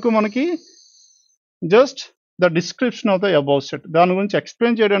 ఇంతవరకు మనకి just the description of the above set, దాని గురించి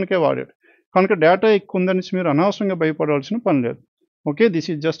ఎక్స్ప్లెయిన్ చేయడానికే వాడాడు. కనుక డేటా ఎక్కువ ఉందనేసి మీరు అనవసరంగా భయపడాల్సిన పని లేదు. Okay, this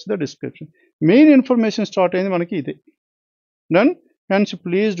is just the description. Main information start అయింది మనకి ఇదే. Then hence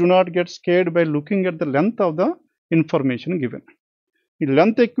please do not get scared by looking at the length of the information given. ఈ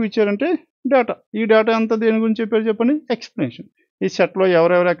లెంత్ ఎక్కువ ఇచ్చారంటే డేటా, ఈ డేటా అంతా దేని గురించి చెప్పారు చెప్పండి? ఎక్స్ప్లెనేషన్. ఈ సెట్లో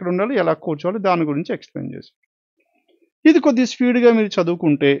ఎవరెవరు ఎక్కడ ఉండాలి, ఎలా కూర్చోవాలి, దాని గురించి ఎక్స్ప్లెయిన్ చేసి. ఇది కొద్ది స్పీడ్గా మీరు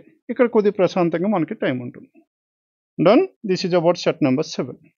చదువుకుంటే ఇక్కడ కొద్ది ప్రశాంతంగా మనకి టైం ఉంటుంది. Done. This is about set number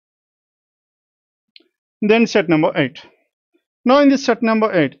 7. Then set number 8. Now in this set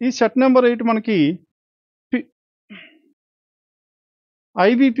number 8, ఈ సెట్ నెంబర్ 8 మనకి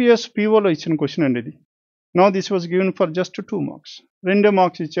IBPS POలో ఇచ్చిన క్వశ్చన్ అండి ఇది. Now this was given for just 2 marks. 2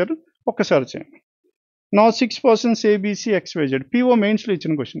 marks ఇచ్చారు, ఒక్కసారి చేయండి. Now 6 persons ABC XYZ. PO mains లో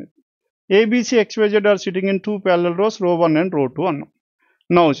ఇచ్చిన క్వశ్చన్ ఇది. ABC XYZ are sitting in two parallel rows, row 1 and row 2 అన్నాం.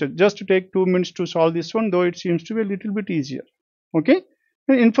 Now sir, just take 2 minutes to solve this one, though it seems to be a little bit easier. Okay?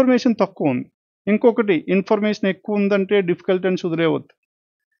 Information తక్కువ ఉంది. ఇంకొకటి information ఎక్కువ ఉందంటే difficult అని వదిలేవద్దు.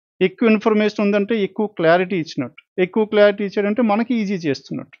 ఎక్కువ information ఉందంటే ఎక్కువ క్లారిటీ ఇచ్చినట్టు. ఎక్కువ క్లారిటీ ఇచ్చాడంటే మనకి ఈజీ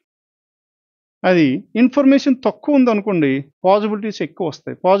చేస్తున్నట్టు. అది ఇన్ఫర్మేషన్ తక్కువ ఉందనుకోండి, పాసిబిలిటీస్ ఎక్కువ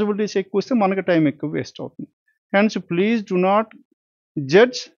వస్తాయి. పాసిబిలిటీస్ ఎక్కువ వస్తే మనకి టైం ఎక్కువ వేస్ట్ అవుతుంది. Hence please do not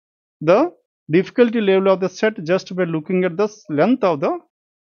judge the difficulty level of the set just by looking at the length of the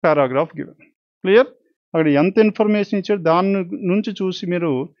paragraph given. Clear? అక్కడ ఎంత ఇన్ఫర్మేషన్ ఇచ్చారు దాని నుంచి చూసి మీరు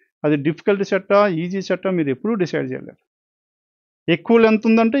అది డిఫికల్టీ సెట్టా ఈజీ సెట్టా మీరు ఎప్పుడూ డిసైడ్ చేయలేరు. ఎక్కువ లెంత్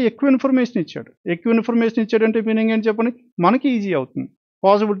ఉందంటే ఎక్కువ ఇన్ఫర్మేషన్ ఇచ్చాడు. ఎక్కువ ఇన్ఫర్మేషన్ ఇచ్చాడంటే మీనింగ్ ఏంటి చెప్పండి, మనకి ఈజీ అవుతుంది.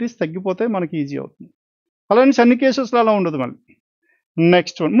 పాసిబిలిటీస్ తగ్గిపోతాయి, మనకి ఈజీ అవుతుంది. అలానే అన్ని కేసెస్లో అలా ఉండదు. మళ్ళీ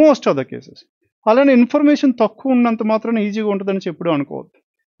next one, most of the cases అలానే ఇన్ఫర్మేషన్ తక్కువ ఉన్నంత మాత్రాన ఈజీగా ఉంటుందని చెప్పడం అనుకోవద్దు.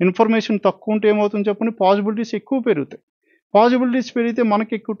 ఇన్ఫర్మేషన్ తక్కువ ఉంటే ఏమవుతుంది చెప్పండి, పాసిబిలిటీస్ ఎక్కువ పెరుగుతాయి. పాసిబిలిటీస్ పెరిగితే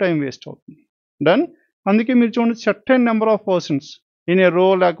మనకి ఎక్కువ టైం వేస్ట్ అవుతుంది. డన్. అందుకే మీరు చూడండి, certain number of persons in a రో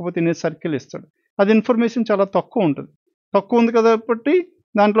లేకపోతే ఇన్ ఏ సర్కిల్ ఇస్తాడు. అది ఇన్ఫర్మేషన్ చాలా తక్కువ ఉంటుంది. తక్కువ ఉంది కాబట్టి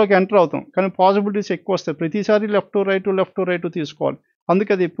దాంట్లోకి ఎంటర్ అవుతాం, కానీ పాసిబిలిటీస్ ఎక్కువ వస్తాయి. ప్రతిసారి లెఫ్ట్ రైట్ తీసుకోవాలి.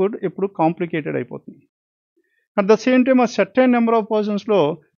 అందుకే అది ఎప్పుడు కాంప్లికేటెడ్ అయిపోతుంది. అట్ ద సేమ్ టైం ఆ సర్టెన్ నెంబర్ ఆఫ్ పర్సన్స్లో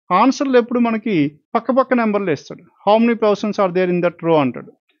ఆన్సర్లు ఎప్పుడు మనకి పక్క నెంబర్లు ఇస్తాడు. How many persons are there in that రో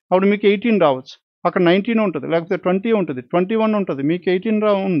అంటాడు. అప్పుడు మీకు 18 రావచ్చు, అక్కడ 19 ఉంటుంది, లేకపోతే 20 ఉంటుంది, 21 ఉంటుంది, మీకు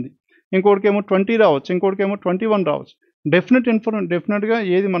 18 ఉంది. ఇంకోటికేమో 20 రావచ్చు, ఇంకోటికేమో 21 రావచ్చు. డెఫినెట్గా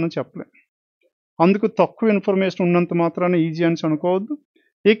ఏది మనం చెప్పలేం. అందుకు తక్కువ ఇన్ఫర్మేషన్ ఉన్నంత మాత్రాన ఈజీ అనేసి అనుకోవద్దు,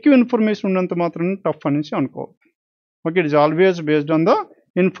 ఎక్కువ ఇన్ఫర్మేషన్ ఉన్నంత మాత్రాన టఫ్ అనేసి అనుకోవద్దు. Okay, it is always based on the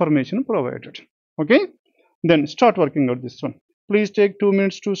information provided. Okay, then start working out this one. Please take 2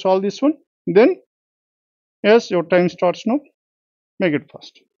 minutes to solve this one. Then yes, your time starts now. Make it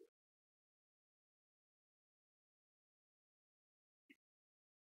fast.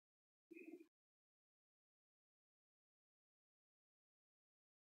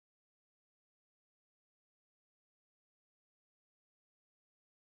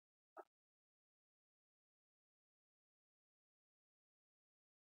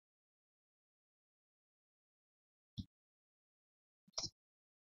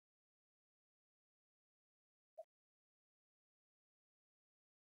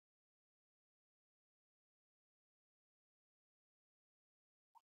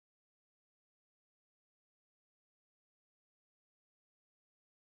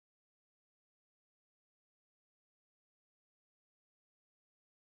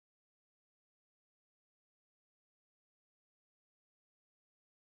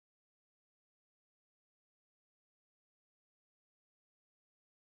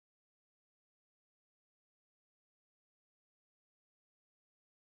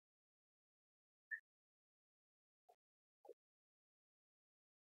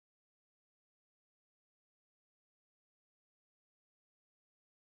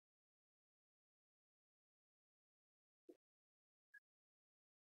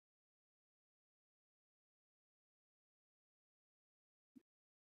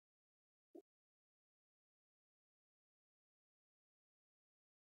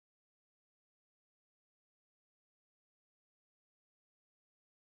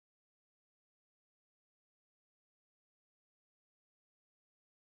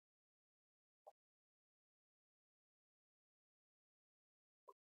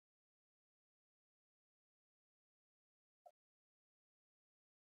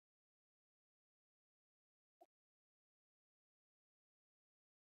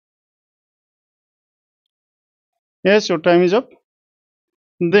 Yes, your time is up.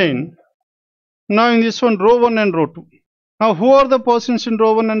 Then now in this one, row 1 and row 2. Now who are the persons in row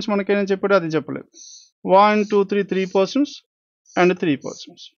 1 and మనకేం చెప్పాడు అది చెప్పలేదు. 1 2 3 persons and 3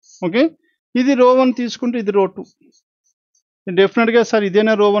 persons. Okay, ఇది row 1 తీసుకుంటే ఇది row 2. డెఫినెట్గా sir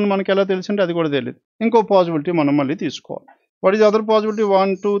ఇదేనా row 1 మనకి ఎలా తెలిసింటే అది కూడా తెలియదు. ఇంకో పాసిబిలిటీ మనం మళ్ళీ తీసుకోవాలి. What is other possibility?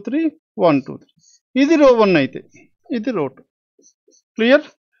 1 2 3 1 2 3. ఇది row 1 అయితే ఇది row 2. క్లియర్?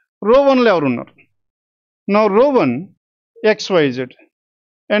 row 1లో ఎవరు ఉన్నారు? Now row 1 XYZ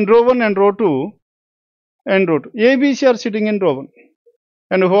and row 1 and row 2 and row 2. ABC are sitting in row 1.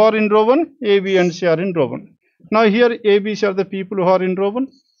 And who are in row 1? AB and C are in row 1. Now here ABC are the people who are in row 1.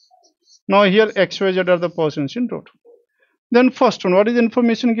 Now here XYZ are the persons in row 2. Then first one, what is the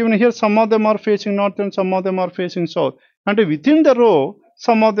information given here? Some of them are facing north and some of them are facing south. And within the row,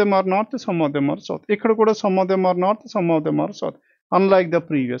 some of them are north, some of them are south. ఇక్కడ కూడా some of them are north, some of them are south. Unlike the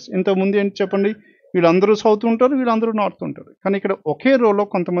previous. ఇంతకుముందు ఏంటి చెప్పండి, వీళ్ళందరూ south ఉంటారు, వీళ్ళందరూ north ఉంటారు. కానీ ఇక్కడ ఒకే రోలో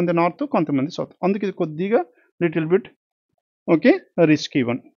కొంతమంది నార్త్, కొంతమంది సౌత్. అందుకే ఇది కొద్దిగా little bit okay risky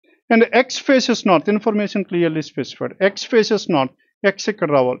one. And X faces north, information clearly specified. X faces north, X ఇక్కడ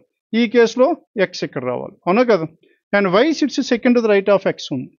రావాలి. ఈ కేసులో ఎక్స్ ఇక్కడ రావాలి, అవునా కదా. And why sits second to the right of X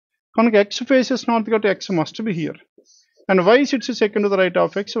ఉంది కనుక ఎక్స్ ఫేసెస్ నార్త్ కాబట్టి X must be here. And y sits second to the right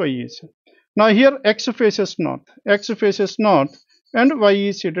of x, y is. Now here x faces north and y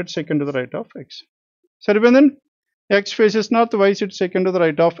is seated second to the right of x. Saripendandi, x faces north, y sits second to the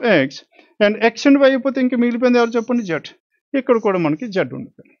right of x, and x and y అయిపోతే ఇంక మిగిలిపోయింది ఎవరు చెప్పండి, z. ఇక్కడ కూడా మనకి z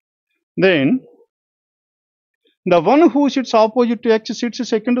ఉంటుంది. Then the one who sits opposite to x sits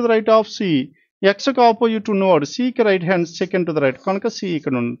second to the right of c. x కి opposite ఉన్నవాడు c కి right hand second to the right కనుక c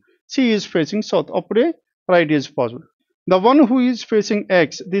ఇక్కడ ఉంది. c is facing south, అప్పుడే right is possible. The one who is facing x,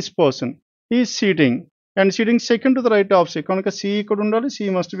 this person, is sitting second to the right of c. Kanaka c could undali, c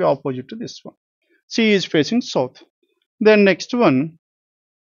must be opposite to this one. C is facing south. Then next one,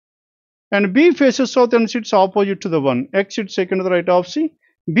 and b faces south and sits opposite to the one. X sits second to the right of c.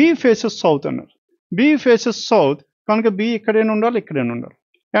 B faces south and b faces south. Kanaka b ikkade undali, ikkade undali.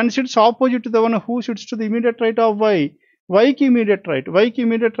 And sits opposite to the one who sits to the immediate right of y. Y ki immediate right. Y ki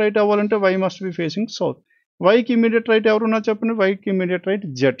immediate right avalante y must be facing south. Y కి immediate right ఎవరున్నా చెప్పండి, y కి immediate right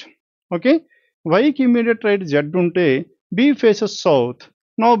z. Okay, y కి immediate right z ఉంటే b faces south.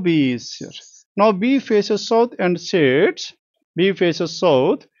 Now b is here. Now b faces south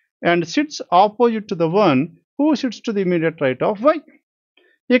and sits opposite to the one who sits to the immediate right of y.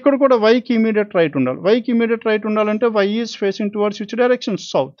 ఇక్కడ కూడా y కి immediate right ఉండాలి. y కి immediate right ఉండాలంటే y is facing towards which direction?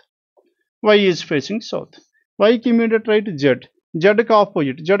 South. y is facing south. y కి immediate right z. z కి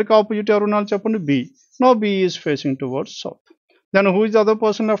opposite ఎవరు ఉన్నారు చెప్పండి, b. Now b is facing towards south. Then who is the other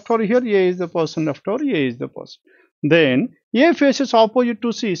person left over here? A is the person left over. A is the person. Then A faces opposite to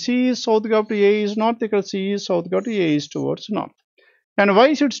C. C is south కాబట్టి A is north. ఇక్కడ C is south కాబట్టి A is towards north. And Y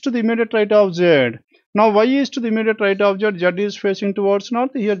sits to the immediate right of Z. Now Y is to the immediate right of Z. Z is facing towards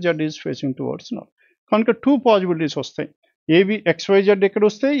north. Here Z is facing towards north. కనుక two possibilities వస్తాయి. AB XYZ ఇక్కడ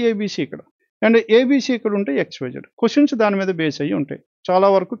వస్తాయి, ABC ఇక్కడ. And ABC ఇక్కడ ఉంటే XYZ. Questions దాని మీద base అయ్యి ఉంటాయి. చాలా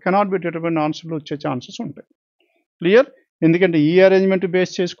వరకు కెనాట్ బి డిటర్మైన్ ఆన్సర్లు వచ్చే ఛాన్సెస్ ఉంటాయి. క్లియర్? ఎందుకంటే ఈ అరేంజ్మెంట్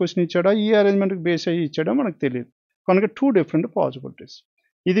బేస్ చేసి క్వశ్చన్ ఇచ్చాడా, ఈ అరేంజ్మెంట్కి బేస్ అయ్యి ఇచ్చాడా మనకు తెలియదు. కనుక టూ డిఫరెంట్ పాసిబిలిటీస్.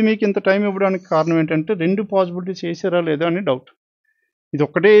 ఇది మీకు ఇంత టైం ఇవ్వడానికి కారణం ఏంటంటే రెండు పాసిబిలిటీస్ వేసారా లేదా అని డౌట్. ఇది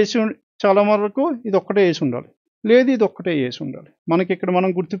ఒక్కటే వేసి చాలా వరకు ఇది ఒక్కటే వేసి ఉండాలి, లేదు ఇది ఒక్కటే వేసి ఉండాలి. మనకి ఇక్కడ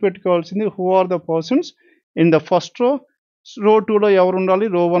మనం గుర్తుపెట్టుకోవాల్సింది who are the persons in the first row, రో 2లో ఎవరు ఉండాలి,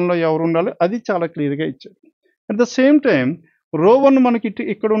 రో 1లో ఎవరు ఉండాలి, అది చాలా క్లియర్గా ఇచ్చారు. అట్ ద సేమ్ టైం రో 1 మనకి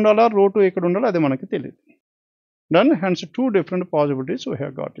ఇక్కడ ఉండాలా, రో 2 ఇక్కడ ఉండాలా, అది మనకి తెలియదు. Done. Hence two different possibilities we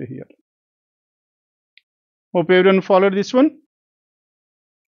have got here. Hope everyone followed this one.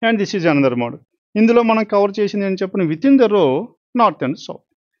 And this is another model. ఇందులో మనం కవర్ చేసింది ఏం చెప్పిన విత్ ఇన్ ద రో నార్త్ అండ్ సౌత్.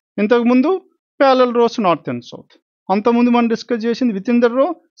 ఇంతకుముందు parallel rose north and south. అంతకుముందు మనం discuss చేసింది with in the row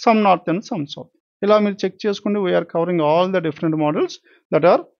sum north and some south. ఇలా మీరు చెక్ చేసుకోండి. We are covering all the different models that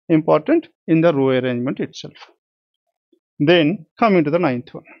are important in the రో arrangement it self. Then coming to the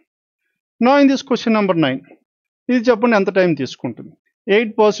 9th one. Now in this question number 9, ఇది చెప్పండి ఎంత time తీసుకుంటుంది. 8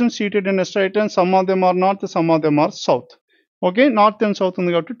 persons seated in a straight line, some of them are north, some of them are south. Okay, north and south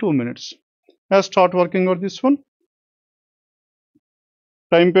ఉంది కాబట్టి 2 minutes. Let's start working on this one.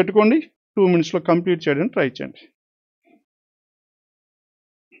 Time పెట్టుకోండి, 2 minutes లో complete చేయడానికి try చేయండి.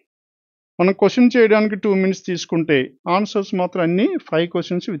 మనం question చేయడానికి 2 minutes తీసుకుంటే answers మాత్రం అన్ని 5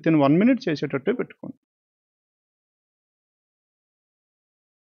 questions విత్ ఇన్ 1 minute చేసేటట్టే పెట్టుకోండి.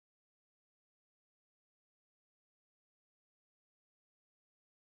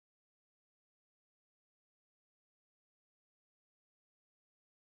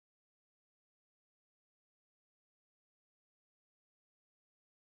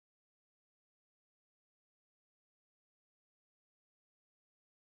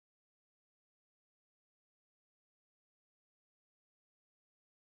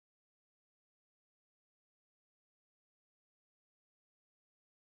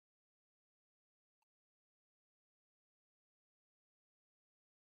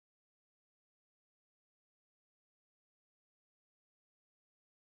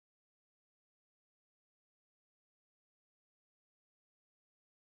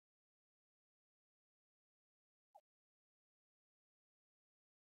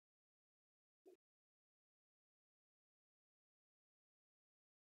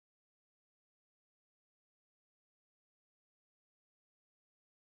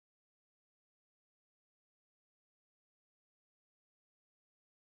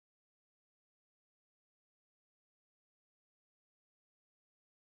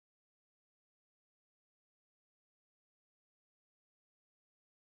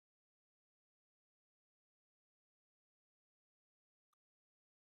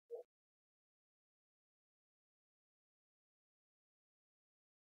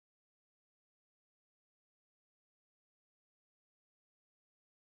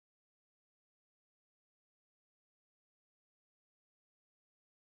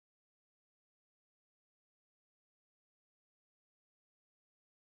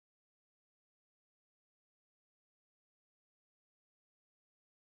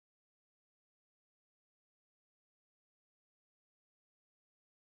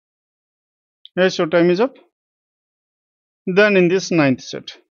 Yes, your time is up. Then in this ninth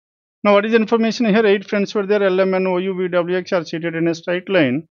set. Now what is the information here? 8 friends were there. LM and OU, VWX are seated in a straight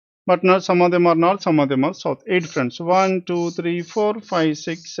line. But not some of them are north, some of them are south. 8 friends. 1, 2, 3, 4, 5,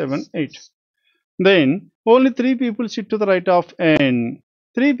 6, 7, 8. Then only 3 people sit to the right of N.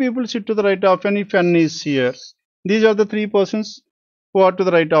 3 people sit to the right of N if N is here. These are the 3 persons who are to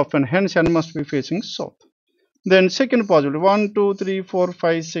the right of N. Hence N must be facing south. Then second possibility 1, 2, 3, 4,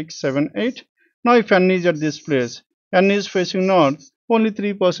 5, 6, 7, 8. Now if N is at this place, N is facing north, only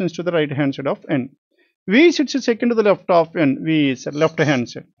 3 persons to the right hand side of N. V sits second to the left of N, V is left hand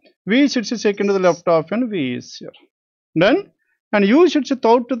side. V sits second to the left of N, V is here. Done? And U sits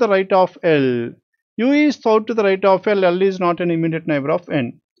third to the right of L. U is third to the right of L. L is not an immediate neighbor of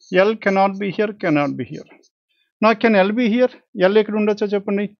N. L cannot be here, cannot be here. Now can L be here? L ekkada undochu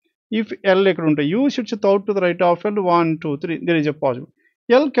cheppandi. If L ekkada unte, U sits third to the right of L. 1, 2, 3. There is a possible.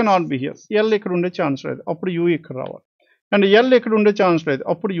 L cannot be here. L ekkada unde chance లేదు. అప్పుడు U ఇక్కడ రావాలి. And L ekkada unde chance లేదు.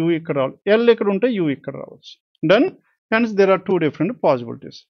 అప్పుడు U ఇక్కడ రావాలి. L ekkada unte U ఇక్కడ రావచ్చు. Done? Hence there are two different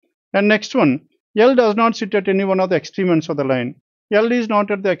possibilities. And next one, L does not sit at any one of the extreme ends of the line. L is not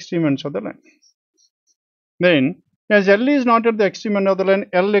at the extreme ends of the line. Then as L is not at the extreme end of the line,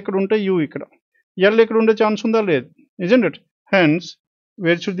 L ekkada unte U ikkada. L ekkada unde chance unda లేదు. Isn't it? Hence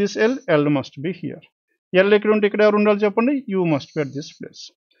where should this L? L must be here. L ekkada unte ikkada evaru undali cheppandi? U must be at this place.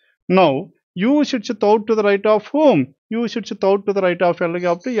 Now U sits third to the right of whom? U sits third to the right of L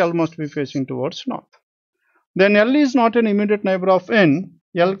కాబట్టి L must be facing towards north. Then L is not an immediate neighbor of N.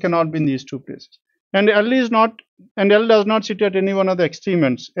 L cannot be in these two places. And L does not sit at any one of the extreme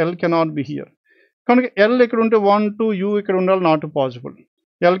ends. L cannot be here. కనుక L ఇక్కడ ఉంటే 1, 2, U ఇక్కడ ఉండాలి, not possible.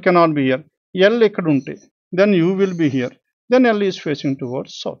 L cannot be here. L ఇక్కడ ఉంటే then U will be here. Then L is facing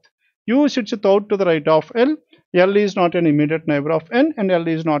towards south. U sits third to the right of L. L is not an immediate neighbor of N and L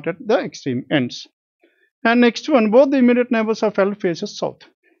is not at the extreme ends. And next one, both the immediate neighbors of L faces south.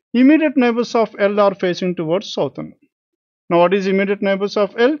 Immediate neighbors of L are facing towards south. Now what is immediate neighbors of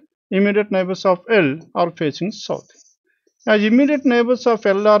L? Immediate neighbors of L are facing south. As immediate neighbors of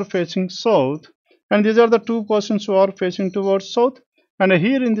L are facing south, and these are the two persons who are facing towards south, and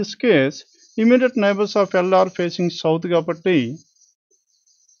here in this case immediate neighbors of L are facing south kabatti,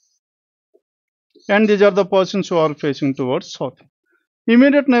 and these are the persons who are facing towards south.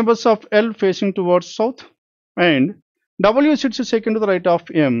 Immediate neighbors of L facing towards south, and W sits second to the right of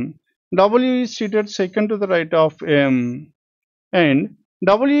M. W is seated second to the right of M, and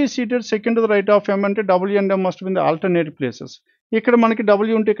W is seated second to the right of M అంటే W and M must be in the alternate places. ఇక్కడ మనకి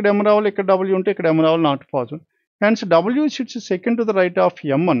W ఉంటే ఇక్కడ M రావాలి, ఇక్కడ W ఉంటే ఇక్కడ M రావాలి, not possible. Hence W sits second to the right of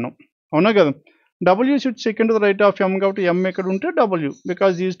M అన్నాం, అవునా కదా? W sits second to the right of M కాబట్టి M ఎక్కడ ఉంటే W,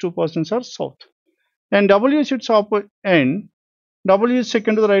 because these two persons are south. And W sits and W is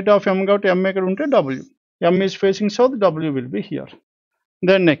second to the right of M కాబట్టి M ఎక్కడ ఉంటే W. M is facing south, W will be here.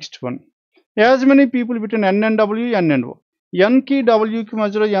 Then next one, as many people between N and W, N and O. N కి W కి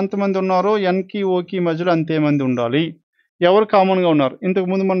మధ్యలో ఎంతమంది ఉన్నారో N కి O కి మధ్యలో అంతే మంది ఉండాలి. ఎవరు కామన్గా ఉన్నారు? ఇంతకు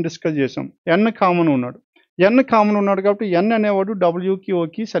ముందు మనం డిస్కస్ చేసాం. N కామన్ ఉన్నాడు. N కామన్ ఉన్నాడు కాబట్టి N అనేవాడు W కి O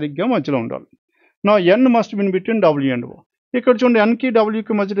కి సరిగ్గా మధ్యలో ఉండాలి. నా N must bin between W and O. ఇక్కడ చూడండి, N కి W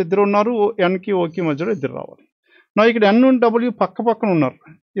కి మధ్యలో ఇద్దరు ఉన్నారు, N కి O కి మధ్యలో ఇద్దరు రావాలి. నా ఇక్కడ N and W పక్క పక్కన ఉన్నారు,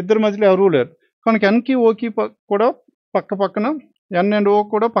 ఇద్దరి మధ్యలో ఎవరూ లేరు. కనుక N కి O కి కూడా పక్క పక్కన, N and O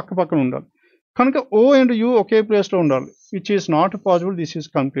కూడా పక్క పక్కన ఉండాలి. కనుక O and U ఒకే ప్లేస్లో ఉండాలి, which is not possible. This is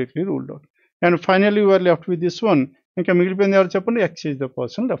completely ruled out. And finally you're left with this one. ఇంకా మిగిలిపోయింది ఎవరు చెప్పండి? X is the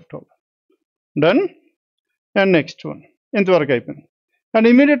person left out. Done. And next one ఇంతవరకు అయిపోయింది. And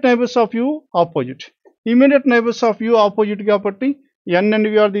immediate neighbours of you opposite. Immediate neighbours of you opposite కాబట్టి N and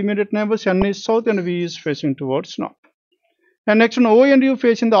V are the immediate neighbors. N is south and V is facing towards north. And next one, O and U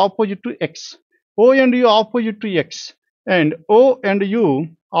facing the opposite to X. O and U opposite to X. And O and U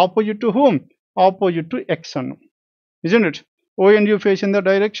opposite to whom? Opposite to X, isn't it? O and U facing the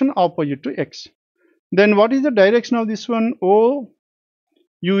direction opposite to X. Then what is the direction of this one? O,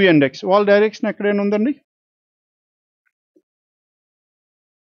 U and X. All direction ekkadaina undandi?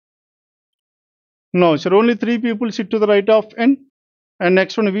 No, sir. Only 3 people sit to the right of N. And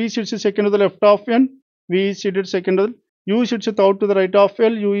next one, V sits second to the left of N. V is seated second to the, U sits third to the right of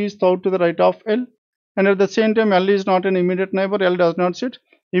L. U is third to the right of L. And at the same time, L is not an immediate neighbor. L does not sit.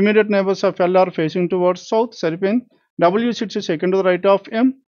 Immediate neighbors of L are facing towards south. Saripin. W sits second to the right of M.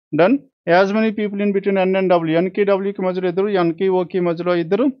 Done. As many people in between N and W. N ki W ki majlo iddaru, N ki O ki majlo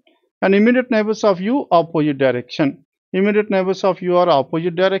iddaru. And immediate neighbors of U opposite direction. Immediate neighbors of U are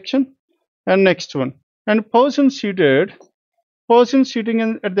opposite direction. And next one. And person sitting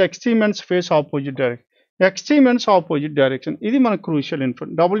at the extreme ends face opposite direction. XC means opposite direction. ఇది మన crucial info.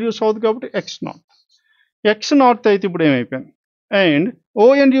 W south కాబట్టి X north. X north అయితే ఇప్పుడు ఏమైపోయింది? And O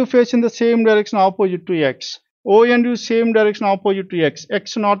and U face in the same direction opposite to X. O and U same direction opposite to X.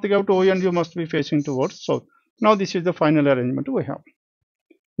 X north కాబట్టి O and U must be facing towards south. Now this is the final arrangement we have.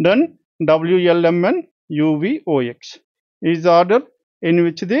 Then WLMN UVOX is the order in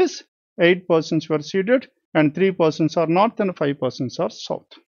which these 8 persons were seated and 3 persons are north and 5 persons are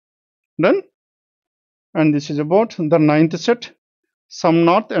south. Then, and this is about the 9th set, some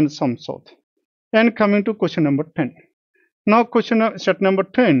north and some south. And coming to question number 10. Now set number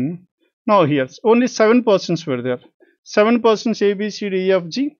 10, now here only 7 persons were there. 7 persons A, B, C, D, E, F,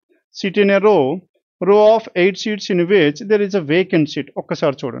 G sit in a row of 8 seats in which there is a vacant seat.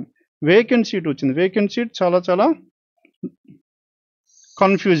 ఒక్కసారి చూడండి, vacant seat వచ్చింది. vacant seat చాలా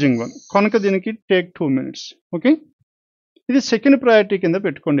confusing one కనుక దీనికి take 2 minutes. Okay, ఇది second priority కింద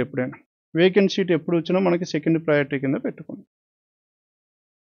పెట్టుకోండి. ఎప్పుడైనా వేకెంట్ సీట్ ఎప్పుడు వచ్చినా మనకి సెకండ్ ప్రయారిటీ కింద పెట్టుకోండి.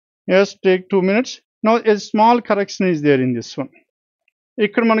 Yes, take 2 minutes. Now a small correction is there in this one.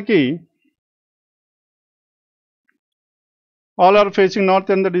 ఇక్కడ మనకి all are facing north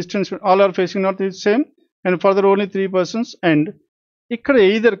and the distance all are facing north is same and further only 3 persons and ఇక్కడ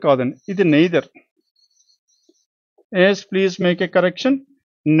either కాదండి, ఇది neither. Yes, please make a correction.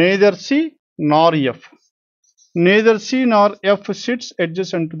 Neither C nor F. Neither C nor F sits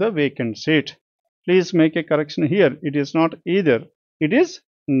adjacent to the vacant seat. Please make a correction here. It is not either, it is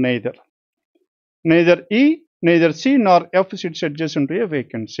neither. Neither E, neither C nor F sits adjacent to a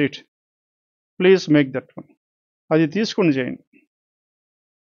vacant seat. Please make that one. అది తీసుకుని చేయండి.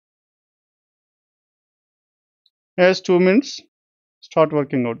 Yes, 2 minutes. Start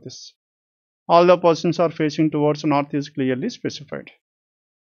working out this. All the persons are facing towards north is clearly specified.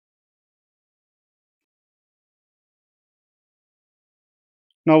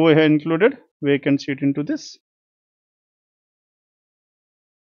 Now we have included vacant seat into this.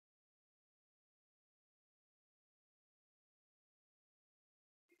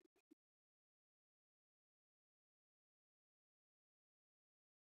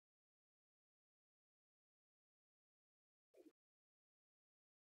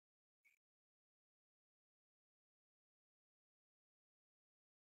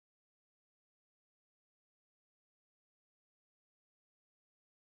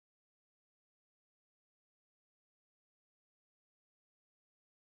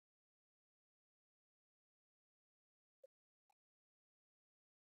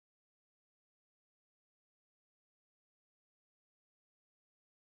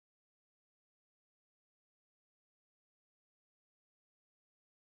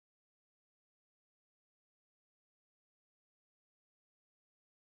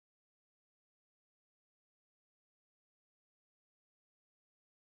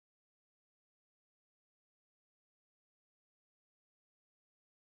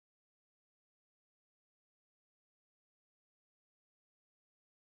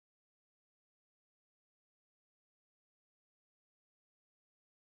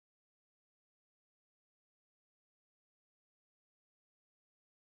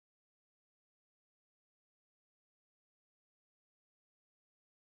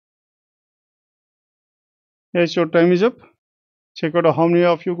 Yes, your time is up. Check out how many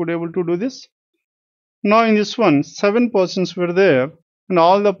of you could able to do this. Now in this one, 7 persons were there and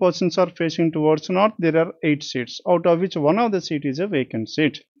all the persons are facing towards north. There are 8 seats, out of which one of the seat is a vacant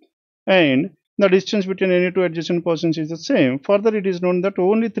seat. And the distance between any two adjacent persons is the same. Further, it is known that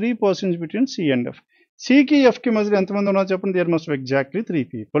only 3 persons between C and F. C ki F ki మధ్యలో ఎంతమంది ఉన్నారు చెప్పండి. There must be exactly 3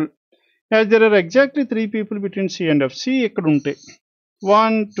 people. As there are exactly 3 people between C and F. C ఇక్కడ ఉంటే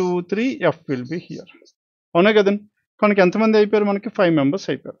 1, 2, 3 F will be here. అవునా కదండి. కనుక ఎంతమంది అయిపోయారు? మనకి 5 members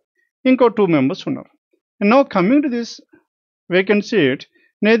అయిపోయారు. ఇంకో 2 members ఉన్నారు. And now coming to this vacant seat,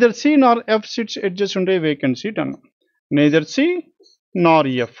 neither C nor F sits adjacent to a vacant seat అన్నాం. Neither C nor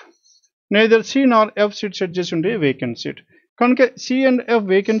F. Neither C nor F sits adjacent to a vacant seat. కనుక C and F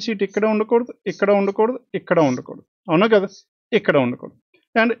vacant seat ఇక్కడ ఉండకూడదు, ఇక్కడ ఉండకూడదు, ఇక్కడ ఉండకూడదు. అవునా కదా? ఇక్కడ ఉండకూడదు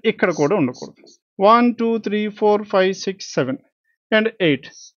అండ్ ఇక్కడ కూడా ఉండకూడదు. 1, 2, 3, 4, 5, 6, 7 అండ్ 8.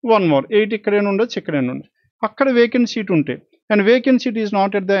 1 more. 8 ఇక్కడైనా ఉండొచ్చు, ఇక్కడైనా ఉండొచ్చు. అక్కడ వేకెంట్ సీట్ ఉంటే and vacant seat is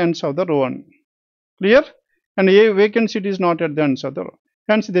not at the ends of the రో and clear. And A vacant seat is not at the ends of the రో,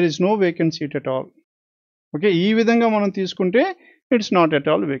 hence there is no vacant seat at all. Okay, ఈ విధంగా మనం తీసుకుంటే it's not at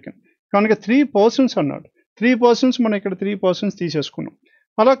all vacant. కనుక 3 persons అన్నాడు. 3 persons మనం ఇక్కడ 3 persons తీసేసుకున్నాం.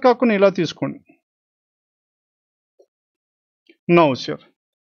 అలా కాకుండా ఇలా తీసుకోండి. నో సార్,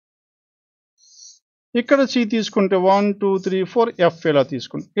 ఇక్కడ సి తీసుకుంటే 1, 2, 3, 4 ఎఫ్ ఇలా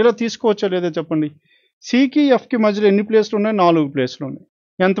తీసుకోండి. ఇలా తీసుకోవచ్చా లేదా చెప్పండి. సికి ఎఫ్కి మధ్యలో ఎన్ని ప్లేస్లు ఉన్నాయి? 4 ప్లేస్లు ఉన్నాయి.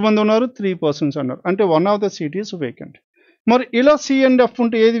 ఎంతమంది ఉన్నారు? 3 పర్సన్స్ అన్నారు. అంటే one of the seat is vacant. మరి ఇలా సి అండ్ ఎఫ్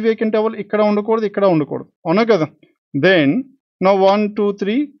ఉంటే ఏది వేకెంట్ అవ్వాలి? ఇక్కడ ఉండకూడదు, ఇక్కడ ఉండకూడదు, అవునా కదా? దెన్ నా 1 2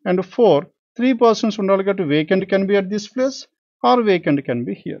 3 అండ్ 4 3 పర్సన్స్ ఉండాలి కాబట్టి vacant can be at this place are vacant can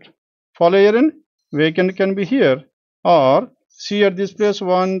be here. Follow అయ్యారండి? Vacant can be here R see at this place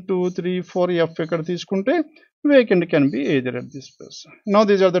 1 2 3 4 F ఇక్కడ తీసుకుంటే vacant can be either at this place. Now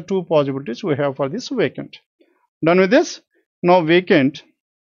these are the two possibilities we have for this vacant. Done with this? Now vacant.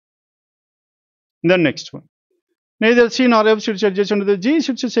 Then next one. Neither C nor F sits adjacent to the G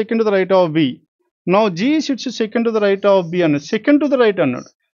sits second to the right of B. Now G sits second to the right of B and second to the right అన్నాడు.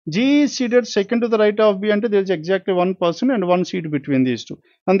 G is seated second to the right of B అంటే there is exactly one person and one seat between these two.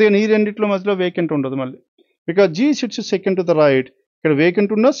 అందుకని ఈ రెండిట్లో మధ్యలో vacant ఉండదు మళ్ళీ. Because G sits second to the right. ఇక్కడ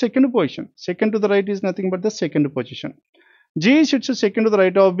vacant ఉన్న second position. Second to the right is nothing but the second position. G sits second to the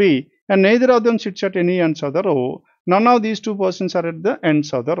right of B and neither of them sits at any ends of the row. None of these two persons are at the ends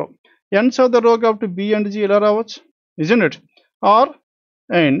of the row. Ends of the row కాబట్టి B and G ఎలా రావచ్చు? Isn't it? Or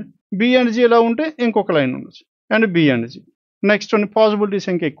and B and G ఎలా ఉంటే ఇంకొక line ఉండొచ్చు. And B and G. Next one possibilities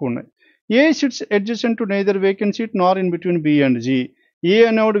ఇంకా ఎక్కువ ఉన్నాయి. A sits adjacent to neither vacant seat nor in between B and G. A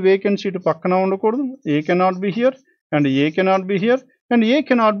అనేవాడు వేకెంట్ సీట్ పక్కన ఉండకూడదు. A cannot be here and A cannot be here and A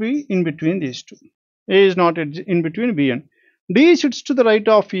cannot be in between these two. A is not in between B and D sits to the right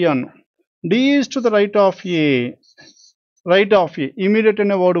of A అన్న. D is to the right of A. Right of A. Immediate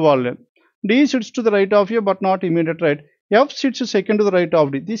అనే word వాడలేదు. D sits to the right of A but not immediate right. F sits second to the right of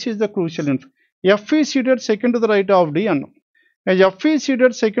D. This is the crucial info. F is seated second to the right of D అన్న. As F is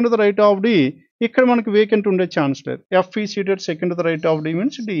seated second to the right of D, ఇక్కడ మనకు vacant ఉండే chance లేదు. F is seated second to the right of D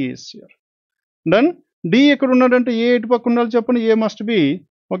means D is here. Then D ఎక్కడ ఉన్నాడంటే ఏ ఎటు పక్క ఉండాలి చెప్పండి? A must be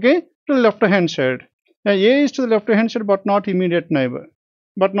okay to the left hand side. A is to the left hand side but not immediate neighbor,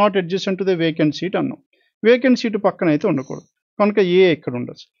 but not adjacent to the vacant seat అన్నాం. Vacant seat పక్కన అయితే ఉండకూడదు కనుక ఏ ఎక్కడ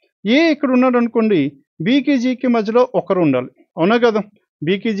ఉండొచ్చు. ఏ ఎక్కడ ఉన్నాడు అనుకోండి, బీకి జీకి మధ్యలో ఒకరు ఉండాలి, అవునా కదా?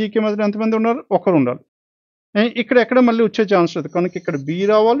 బీకి జీకి మధ్యలో ఎంతమంది ఉన్నారు? ఒకరు ఉండాలి. ఇక్కడ ఎక్కడ మళ్ళీ వచ్చే ఛాన్స్ లేదు కనుక ఇక్కడ బి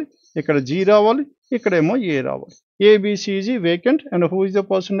రావాలి, ఇక్కడ జీ రావాలి, ఇక్కడేమో ఏ రావాలి. ఏబిసిజీ vacant and who is the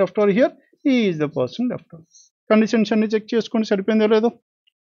person left over here? ఈ is the person left over. Conditions అన్ని చెక్ చేసుకొని సరిపోయిందో లేదో.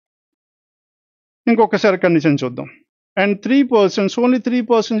 ఇంకొకసారి కండిషన్ చూద్దాం. And 3 persons, only 3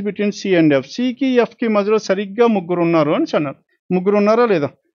 persons between C and F. సికి ఎఫ్కి మధ్యలో సరిగ్గా ముగ్గురు ఉన్నారు అని అన్నారు. ముగ్గురు ఉన్నారా లేదా?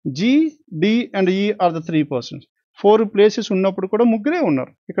 జి డి అండ్ ఈ ఆర్ ద 3 persons. 4 places ఉన్నప్పుడు కూడా ముగ్గురే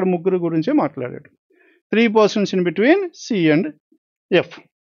ఉన్నారు. ఇక్కడ ముగ్గురు గురించే మాట్లాడాడు. 3 persons in between C and F.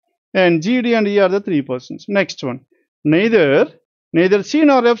 And G, D and E are the 3 persons. Next one. Neither C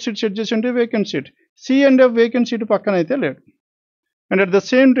nor F sits adjacent to vacant seat. C and F vacant seat పక్కన అయితే లేడు. And at the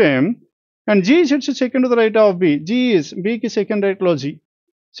same time, and G sits second to the right of B. G is B ki second right lo G.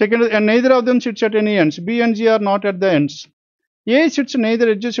 Second, and neither of them sits at any ends. B and G are not at the ends. A sits neither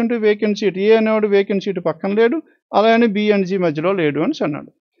adjacent to vacant seat. A అనేవాడు vacant seat పక్కన లేడు, అలానే B and G మధ్యలో లేడు అని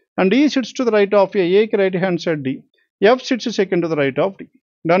అన్నాడు. And D sits to the right of A. A ki right hand side D. F sits second to the right of D.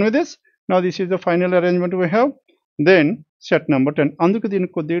 Done with this? Now this is the final arrangement we have. Then set number 10. అందుకు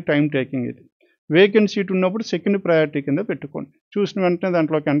దీనికి కొద్దిగా time taking ఇది. Vacant seat ఉన్నప్పుడు second priority కింద పెట్టుకోండి. చూసిన వెంటనే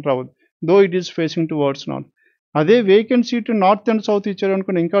దాంట్లోకి ఎంటర్ అవ్వదు. Though it is facing towards north. అదే vacant seat north and south ఇచ్చారు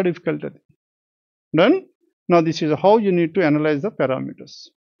అనుకోండి ఇంకా డిఫికల్ట్ అది. Done. Now this is how you need to analyse the parameters.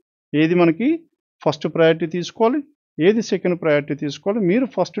 ఏది మనకి ఫస్ట్ ప్రయారిటీ తీసుకోవాలి, ఏది సెకండ్ ప్రయారిటీ తీసుకోవాలి, మీరు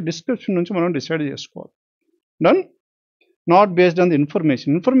ఫస్ట్ డిస్క్రిప్షన్ నుంచి మనం డిసైడ్ చేసుకోవాలి. Done. Not based on the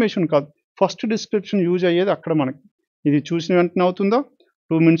information కాదు, ఫస్ట్ డిస్క్రిప్షన్ యూజ్ అయ్యేది అక్కడ మనకి. ఇది చూసిన వెంటనే అవుతుందా,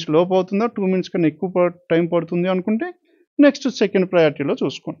 2 minutes లోపు అవుతుందా, 2 minutes కన్నా ఎక్కువ టైం పడుతుంది అనుకుంటే నెక్స్ట్ సెకండ్ ప్రయారిటీలో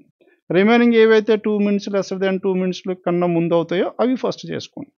చూసుకోండి. రిమైనింగ్ ఏవైతే 2 minutes లెస్ దాన్ 2 minutes కన్నా ముందు అవుతాయో అవి ఫస్ట్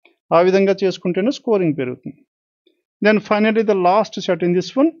చేసుకోండి. ఆ విధంగా చేసుకుంటేనే స్కోరింగ్ పెరుగుతుంది. Then finally the last set in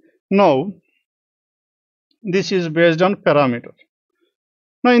this one. Now this is based on parameter.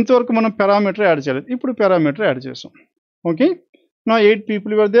 నా ఇంతవరకు మనం పారామీటర్ యాడ్ చేయలేదు, ఇప్పుడు పారామీటర్ యాడ్ చేసాం. ఓకే. నా 8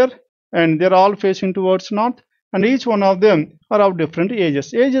 people were there and they're all facing towards north and each one of them are of different ages.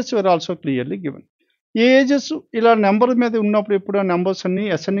 Ages were also clearly given. ఈ ages ఇలా number మీద ఉన్నప్పుడు ఎప్పుడు ఆ నెంబర్స్ అన్ని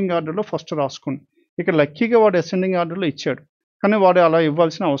అసెండింగ్ ఆర్డర్లో ఫస్ట్ రాసుకోండి. ఇక్కడ లక్కీగా వాడు అసెండింగ్ ఆర్డర్లో ఇచ్చాడు, కానీ వాడు అలా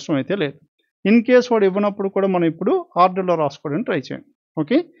ఇవ్వాల్సిన అవసరం అయితే లేదు. ఇన్ కేస్ వాడు ఇవ్వనప్పుడు కూడా మనం ఇప్పుడు ఆర్డర్లో రాసుకోవడానికి ట్రై చేయండి.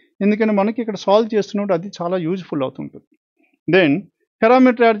 ఓకే. ఎందుకంటే మనకి ఇక్కడ సాల్వ్ చేస్తున్నప్పుడు అది చాలా యూజ్ఫుల్ అవుతుంటుంది. దెన్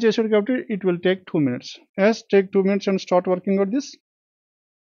పారామీటర్ యాడ్ చేసాడు కాబట్టి it will take 2 minutes. Yes, take 2 minutes and start working on this.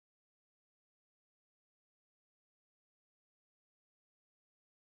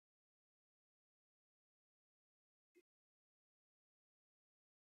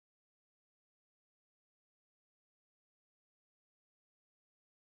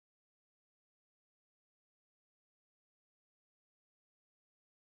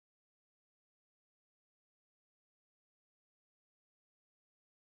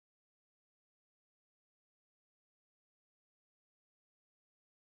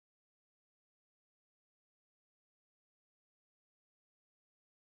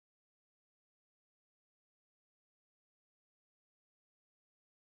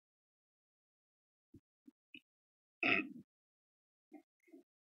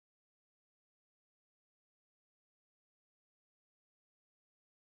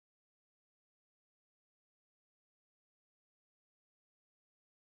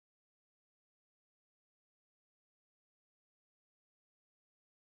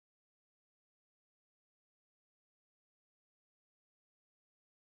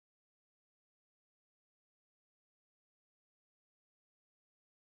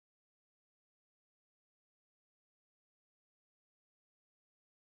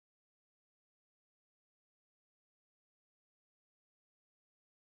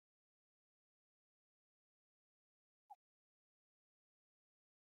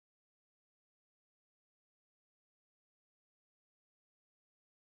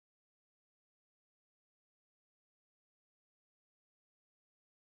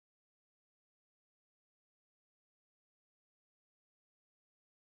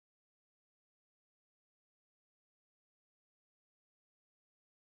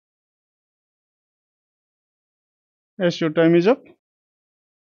 Yes, your time is up.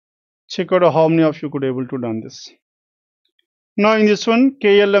 Check out how many of you could able to done this. Now in this one,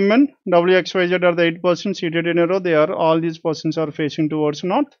 KLMN, WXYZ are the 8 persons seated in a row. They are all these persons are facing towards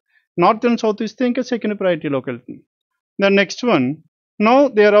north. North and south is think a second priority locality. The next one, now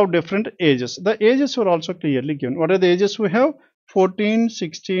they are of different ages. The ages were also clearly given. What are the ages we have? 14,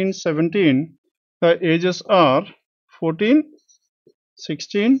 16, 17. The ages are 14,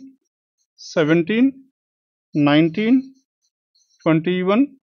 16, 17, 19, 21,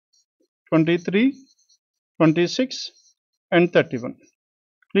 23, 26 and 31.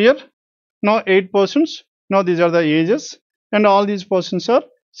 Clear? Now 8 persons. Now these are the ages and all these persons are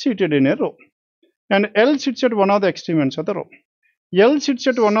seated in a row. And L sits at one of the extreme ends of the row. L sits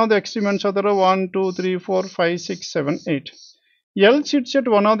at one of the extreme ends of the row. 1, 2, 3, 4, 5, 6, 7, 8. L sits at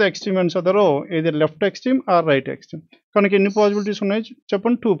one of the extreme ends of the row, either left extreme or right extreme. Kanaki any possibilities unnai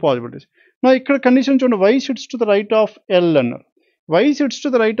cheppan 2 possibilities. Now ikkada condition chudandi, y sits to the right of L annaru. Y sits to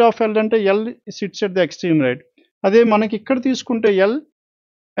the right of L ante L sits at the extreme right. Ade manaki ikkada teeskunte L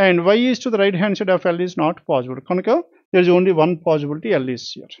and y is to the right hand side of L is not possible. Kanuka there is only one possibility, L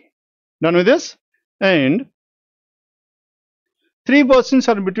is here. Done with this? And 3 persons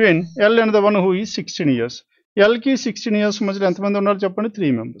are between L and the one who is 16 years. L ki 16 years మధ్యలో ఎంతమంది ఉన్నారు చెప్పండి? 3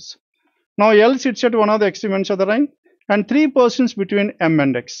 members. Now L sits at one of the extreme ends of the line and 3 persons between M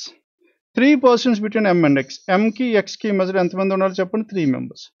and X. 3 persons between M and X. M ki X ki మధ్యలో ఎంతమంది ఉన్నారు చెప్పండి? 3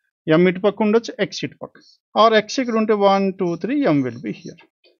 members. M ఇటు పక్క ఉండొచ్చు, X ఇటు పక్క. Or X ఇక్కడ ఉంటే 1, 2, 3, M will be here.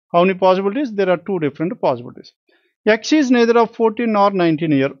 How many possibilities? There are 2 different possibilities. X is neither of 14 nor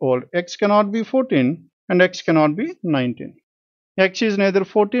 19 year old. X cannot be 14 and X cannot be 19. X is neither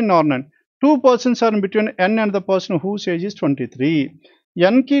 14 nor 9. 2 persons are between N and the person whose age is 23.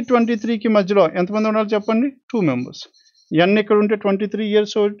 N ki 23 ki మధ్యలో ఎంతమంది ఉండాలి చెప్పండి? 2 members. N ఇక్కడ ఉంటే 23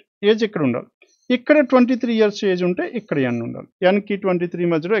 years old age ఇక్కడ ఉండాలి. ఇక్కడ 23 years age ఉంటే ఇక్కడ N ఉండాలి. N కి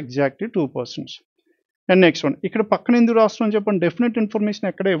 23 మధ్యలో exactly 2 persons. And next one, ఇక్కడ పక్కన ఎందుకు రాస్తున్నాం చెప్పండి? డెఫినెట్ ఇన్ఫర్మేషన్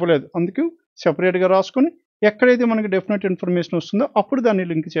ఎక్కడ ఇవ్వలేదు, అందుకు సెపరేట్గా రాసుకొని ఎక్కడైతే మనకి డెఫినెట్ ఇన్ఫర్మేషన్ వస్తుందో అప్పుడు దాన్ని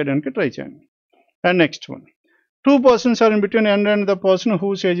లింక్ చేయడానికి ట్రై చేయండి. And next one, 2 persons are in between N and the person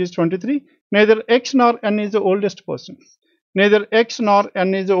whose age is 23. Neither X nor N is the oldest person. Neither X nor N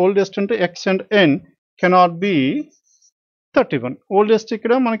is the oldest అంటే X and N cannot be 31. Oldest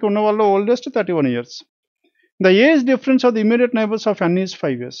ఇక్కడ మనకి ఉన్న వాళ్ళ oldest 31 years. The age difference of the immediate neighbors of N is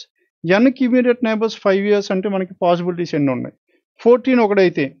 5 years. N కి immediate neighbors 5 years అంటే మనకి possibilities ఎన్ని ఉన్నాయి? 14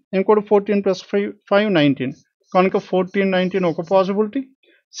 ఒకటైతే ఇంకోటి 14 plus 5 19. కనుక 14 19 ఒక పాసిబిలిటీ.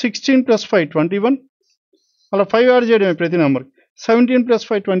 16 plus 5 21. అలా 5 యాడ్ చేయడమే ప్రతి నెంబర్. 17 plus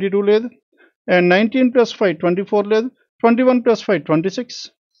 5 22 లేదు. అండ్ 19 plus 5 24 లేదు. 21 plus 5 26.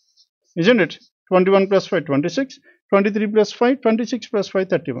 Isn't it? 21 plus 5 26. 23 plus 5 26 plus 5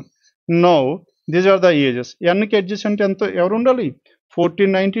 31. Now these are the ages. N కి adjacent ఎంత ఎవరు ఉండాలి? 14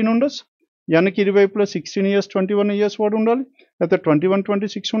 19 ఉండొచ్చు. N కి ఇరువైపులో 16 years 21 years వాడు ఉండాలి. లేకపోతే 21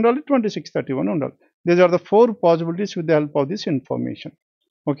 26 ఉండాలి. 26 31 ఉండాలి. These are the 4 possibilities with the help of this information.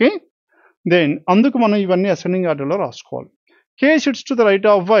 Okay? Then అందుకు మనం ఇవన్నీ అసెండింగ్ ఆర్డర్లో రాసుకోవాలి. K sits to the right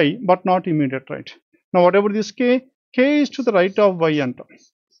of Y but not immediate right. Now whatever this K is to the right of Y అంటాం,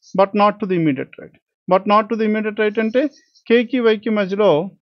 but not to the immediate right. But not to the immediate right అంటే K కి Y కి మధ్యలో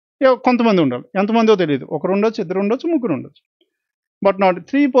కొంతమంది ఉండాలి. ఎంతమందో తెలియదు, ఒకరు ఉండొచ్చు, ఇద్దరు ఉండొచ్చు, ముగ్గురు ఉండొచ్చు. But not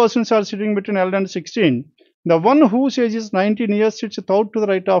 3 persons are sitting between L and 16. The one whose age is 19 years sits third to the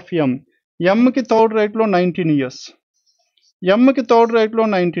right of M. M కి థర్డ్ రైట్ లో 19 years. M కి థర్డ్ రైట్ లో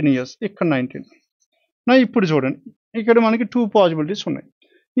 19 years, ఇక్కడ 19. నా ఇప్పుడు చూడండి, ఇక్కడ మనకి 2 పాసిబిలిటీస్ ఉన్నాయి.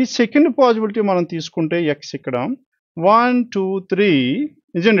 ఈ సెకండ్ పాసిబిలిటీ మనం తీసుకుంటే X ఇక్కడ 1 2 3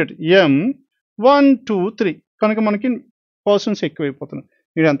 isn't it? M 1 2 3 కనుక మనకి పర్సన్స్ ఎక్కువైపోతున్నారు.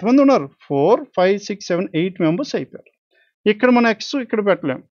 ఇక్కడ ఎంతమంది ఉన్నారు? 4 5 6 7 8 మెంబర్స్ అయిపోయారు. ఇక్కడ మన X ఇక్కడ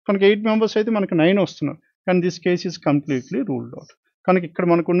పెట్టలేము కనుక 8 మెంబర్స్ అయితే మనకి 9 వస్తున్నారు. And this case is completely ruled out. కనుక ఇక్కడ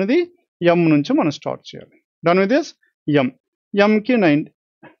మనకు ఉన్నది M నుంచి మనం స్టార్ట్ చేయాలి. డన్ విత్ దిస్ M కి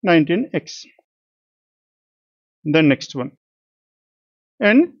 19 X. Then next one,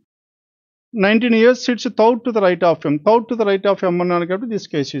 and 19 years sits third to the right of M. Third to the right of M అన్నాను కాబట్టి this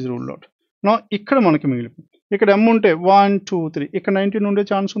case is ruled out. నా ఇక్కడ మనకి మిగిలిపోయింది. ఇక్కడ M ఉంటే 1 2 3 ఇక్కడ 19 ఉండే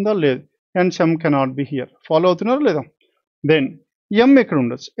ఛాన్స్ ఉందా? లేదు. And M cannot be here. Follow అవుతున్నారా లేదా? దెన్ M ఇక్కడ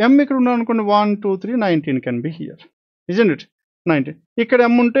ఉండొచ్చు. M ఇక్కడ ఉన్నాను అనుకోండి 1 2 3 19 can be here. Isn't it? 19 ఇక్కడ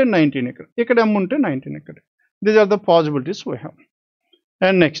M ఉంటే 19 ఇక్కడ, ఇక్కడ M ఉంటే 19 ఇక్కడ. These are the possibilities we have.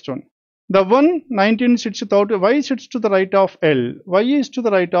 And next one, the one 19 sits third, Y sits to the right of L. Y is to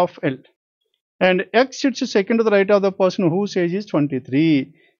the right of L. And X sits second to the right of the person whose age is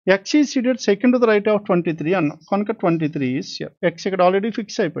 23. X is seated second to the right of 23 అన్న కనుక 23 is here. X ఇక్కడ already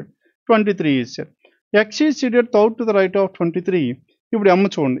fix అయిపోయింది, 23 is here. x is seated out to the right of 23. ఇప్పుడు m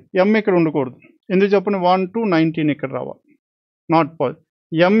చూడండి, m ఇక్కడ ఉండకూడదు. ఎందుకు చెప్పండి, 1 to 19 ఇక్కడ రావాలి, నాట్ పాసిబుల్.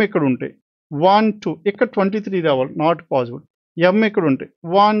 m ఇక్కడ ఉంటే 1 to ఇక్కడ 23 రావాలి, నాట్ పాసిబుల్. m ఇక్కడ ఉంటే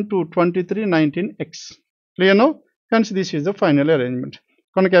 1 to 23 19 x. Clear now? Hence this is the final arrangement.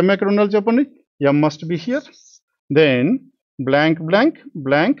 కనుక m ఎక్కడ ఉండాలి చెప్పండి, m must be here. Then blank blank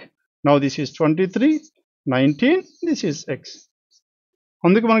blank. Now this is 23 19, this is x.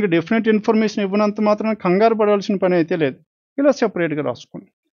 అందుకే మనకి డెఫినెట్ ఇన్ఫర్మేషన్ ఇవ్వనంత మాత్రం కంగారు పడాల్సిన పని అయితే లేదు. ఇలా సెపరేట్గా రాసుకోండి.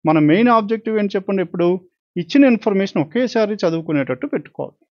 మన మెయిన్ ఆబ్జెక్టివ్ ఏంటి చెప్పండి, ఇప్పుడు ఇచ్చిన ఇన్ఫర్మేషన్ ఒకేసారి చదువుకునేటట్టు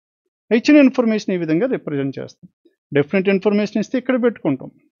పెట్టుకోవాలి. ఇచ్చిన ఇన్ఫర్మేషన్ ఈ విధంగా రిప్రజెంట్ చేస్తాం. డెఫినెట్ ఇన్ఫర్మేషన్ ఇస్తే ఇక్కడ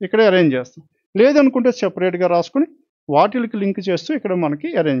పెట్టుకుంటాం, ఇక్కడే అరేంజ్ చేస్తాం. లేదనుకుంటే సెపరేట్గా రాసుకుని వాటికి లింక్ చేస్తూ ఇక్కడ మనకి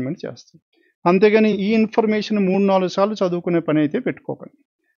అరేంజ్మెంట్ చేస్తాం. అంతేగాని ఈ ఇన్ఫర్మేషన్ 3-4 సార్లు చదువుకునే పని అయితే పెట్టుకోకండి,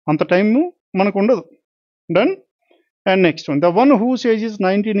 అంత టైము మనకు ఉండదు. Done. And next one, the one who's age is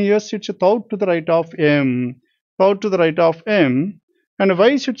 19 years sits thought to the right of m, thought to the right of m, and y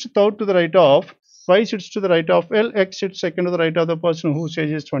sits thought to the right of, y sits to the right of l, x sits second to the right of the person who's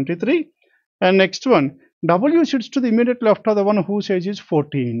age is 23. And next one, w sits to the immediate left of the one who's age is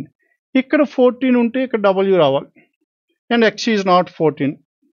 14. ఇక్కడ 14 ఉంటే ఇక్కడ w రావాలి, and x is not 14,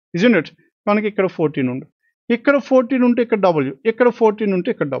 isn't it? మనకి ఇక్కడ 14 ఉండు, ఇక్కడ 14 ఉంటే ఇక్కడ w, ఇక్కడ 14 ఉంటే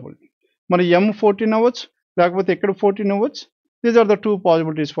ఇక్కడ w. మరి m 14 అవ్వచ్చు, లేకపోతే ఇక్కడ 14 అవ్వచ్చు. These are the two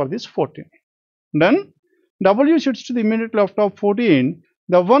possibilities for this 14. Then w shifts to the immediate left of 14,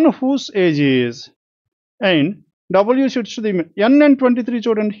 the one who's age is, and w shifts to the n and 23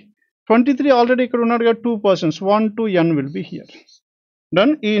 చూడండి. 23 ఆల్రెడీ ఇక్కడ ఉన్నాడు కదా, 2 persons, 1 to n will be here.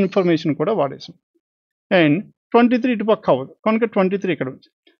 Done. ఈ information కూడా వాడేసాం. And 23 ఇటు పక్క అవ్వదు కనుక 23 ఇక్కడ ఉంది.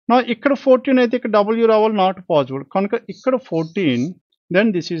 నా ఇక్కడ 14 అయితే ఇక్కడ w రావాలి, నాట్ పాసిబుల్ కనుక ఇక్కడ 14, దెన్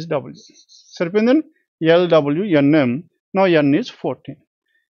దిస్ ఈజ్ w. సరిపోయిందండి. LWNM. నా n ఈజ్ 14,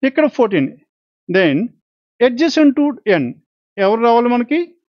 ఇక్కడ 14. దెన్ అడ్జసెంట్ టు n ఎవరు రావాలి మనకి,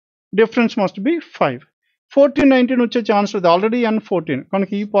 డిఫరెన్స్ మస్ట్ బి 5. 14 19 వచ్చే ఛాన్స్ లేదు, ఆల్రెడీ n 14 కనుక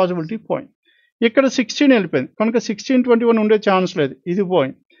ఈ పాసిబిలిటీ పోయింది. ఇక్కడ 16 వెళ్ళిపోయింది కనుక 16 21 ఉండే ఛాన్స్ లేదు, ఇది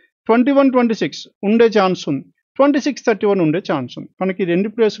పోయింది. 21 26 ఉండే ఛాన్స్ ఉంది, 26 31 ఉండే ఛాన్స్ ఉంది కనుక ఈ రెండు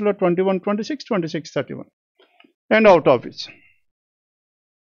ప్లేసుల్లో 21 26 26 31. And out of it,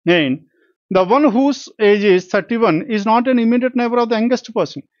 and the one who's age is 31 is not an immediate neighbour of the youngest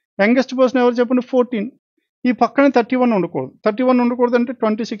person. Youngest person ఎవరు చెప్పండి, 14. ఈ పక్కనే 31 ఉండకూడదు, 31 ఉండకూడదు అంటే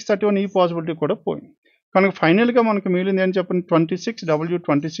 26 31 ఈ పాసిబిలిటీ కూడా పోయింది కనుక ఫైనల్గా మనకు మిగిలింది ఏం చెప్పండి, 26 w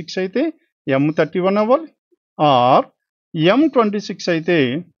 26 అయితే m 31 అవ్వాలి, ఆర్ m 26 అయితే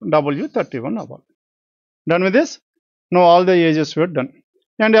w 31 అవ్వాలి. Done with this? Now all the ages were done.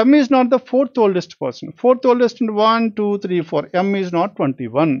 And m is not the fourth oldest person. Fourth oldest, 1 2 3 4. m is not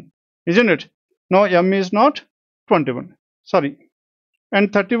 21, isn't it? No, m is not 21. Sorry. And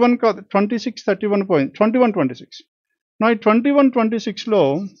 31 26 31 point 21 26. Now 21 26 లో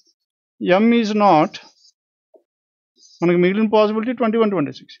m is not, మనకి మిగిలిన possibility 21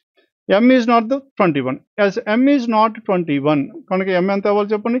 26. m is not the 21. As m is not 21 కనుక m ఎంత అవ్వాలి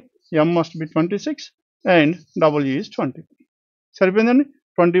చెప్పండి, m must be 26 and w is 20. సరిపోయిందండి.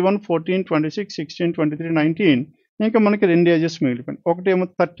 21 14 26 16 23 19. ఇంకా మనకి రెండు ఏజెస్ మిగిలిపోయింది, ఒకటేమో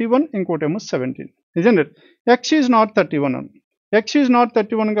 31 ఇంకోటేమో 17. Isn't it? x is not 31 అని, x ఈజ్ నాట్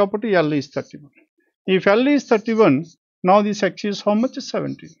 31 కాబట్టి l is 31. If l is 31, now this x is how much?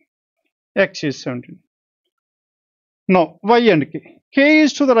 17. x is 17. Now y and k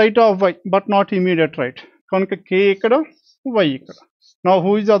is to the right of y but not immediate right కనుక k ఇక్కడ, y ఇక్కడ. Now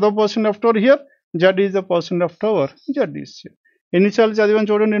who is the other person left over here? z is the person left over, z is here. ఎన్నిసార్లు చదివాను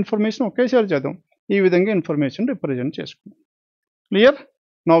చూడండి, information ఒకేసారి చదివాం. ఈ విధంగా ఇన్ఫర్మేషన్ రిప్రజెంట్ చేసుకున్నాం. Clear?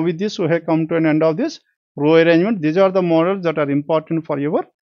 Now with this we have come to an end of this రో arrangement. These are the models that are important for your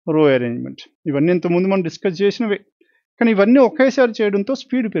రో అరేంజ్మెంట్. ఇవన్నీ ఇంతకుముందు మనం డిస్కస్ చేసినవే, కానీ ఇవన్నీ ఒకేసారి చేయడంతో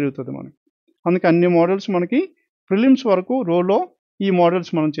స్పీడ్ పెరుగుతుంది మనకి. అందుకే అన్ని మోడల్స్ మనకి ప్రిలిమ్స్ వరకు రోలో ఈ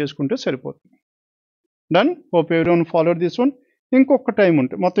మోడల్స్ మనం చేసుకుంటే సరిపోతుంది. Done. Hope everyone followed this one. ఇంకొక టైం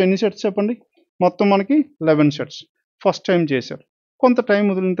ఉంటే మొత్తం ఎన్ని సెట్స్ చెప్పండి, మొత్తం మనకి 11 సెట్స్ ఫస్ట్ టైం చేశారు. కొంత టైం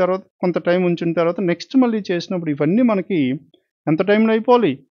వదిలిన తర్వాత, కొంత టైం ఉంచిన తర్వాత నెక్స్ట్ మళ్ళీ చేసినప్పుడు ఇవన్నీ మనకి ఎంత టైంలో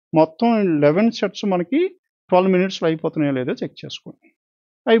అయిపోవాలి, మొత్తం 11 సెట్స్ మనకి 12 minutesలో అయిపోతున్నాయో లేదో చెక్ చేసుకోండి.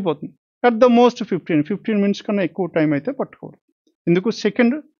 అయిపోతుంది. అట్ ద మోస్ట్ 15 minutes కన్నా ఎక్కువ టైం అయితే పట్టుకోవడం. ఎందుకు,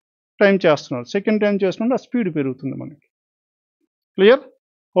 సెకండ్ టైం చేస్తున్నారు, సెకండ్ టైం చేస్తున్నప్పుడు ఆ స్పీడ్ పెరుగుతుంది మనకి. Clear?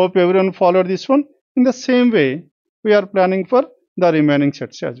 Hope everyone followed this one. In the same way we are planning for the remaining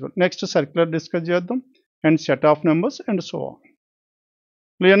sets as well. Next circular discuss చేద్దాం and set of numbers and so on.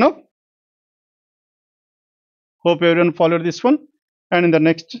 Clear now? Hope everyone followed this one, and in the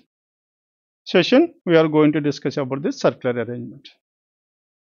next session we are going to discuss about this circular arrangement.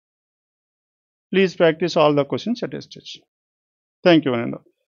 Please practice all the questions at a stage. Thank you, Ananda.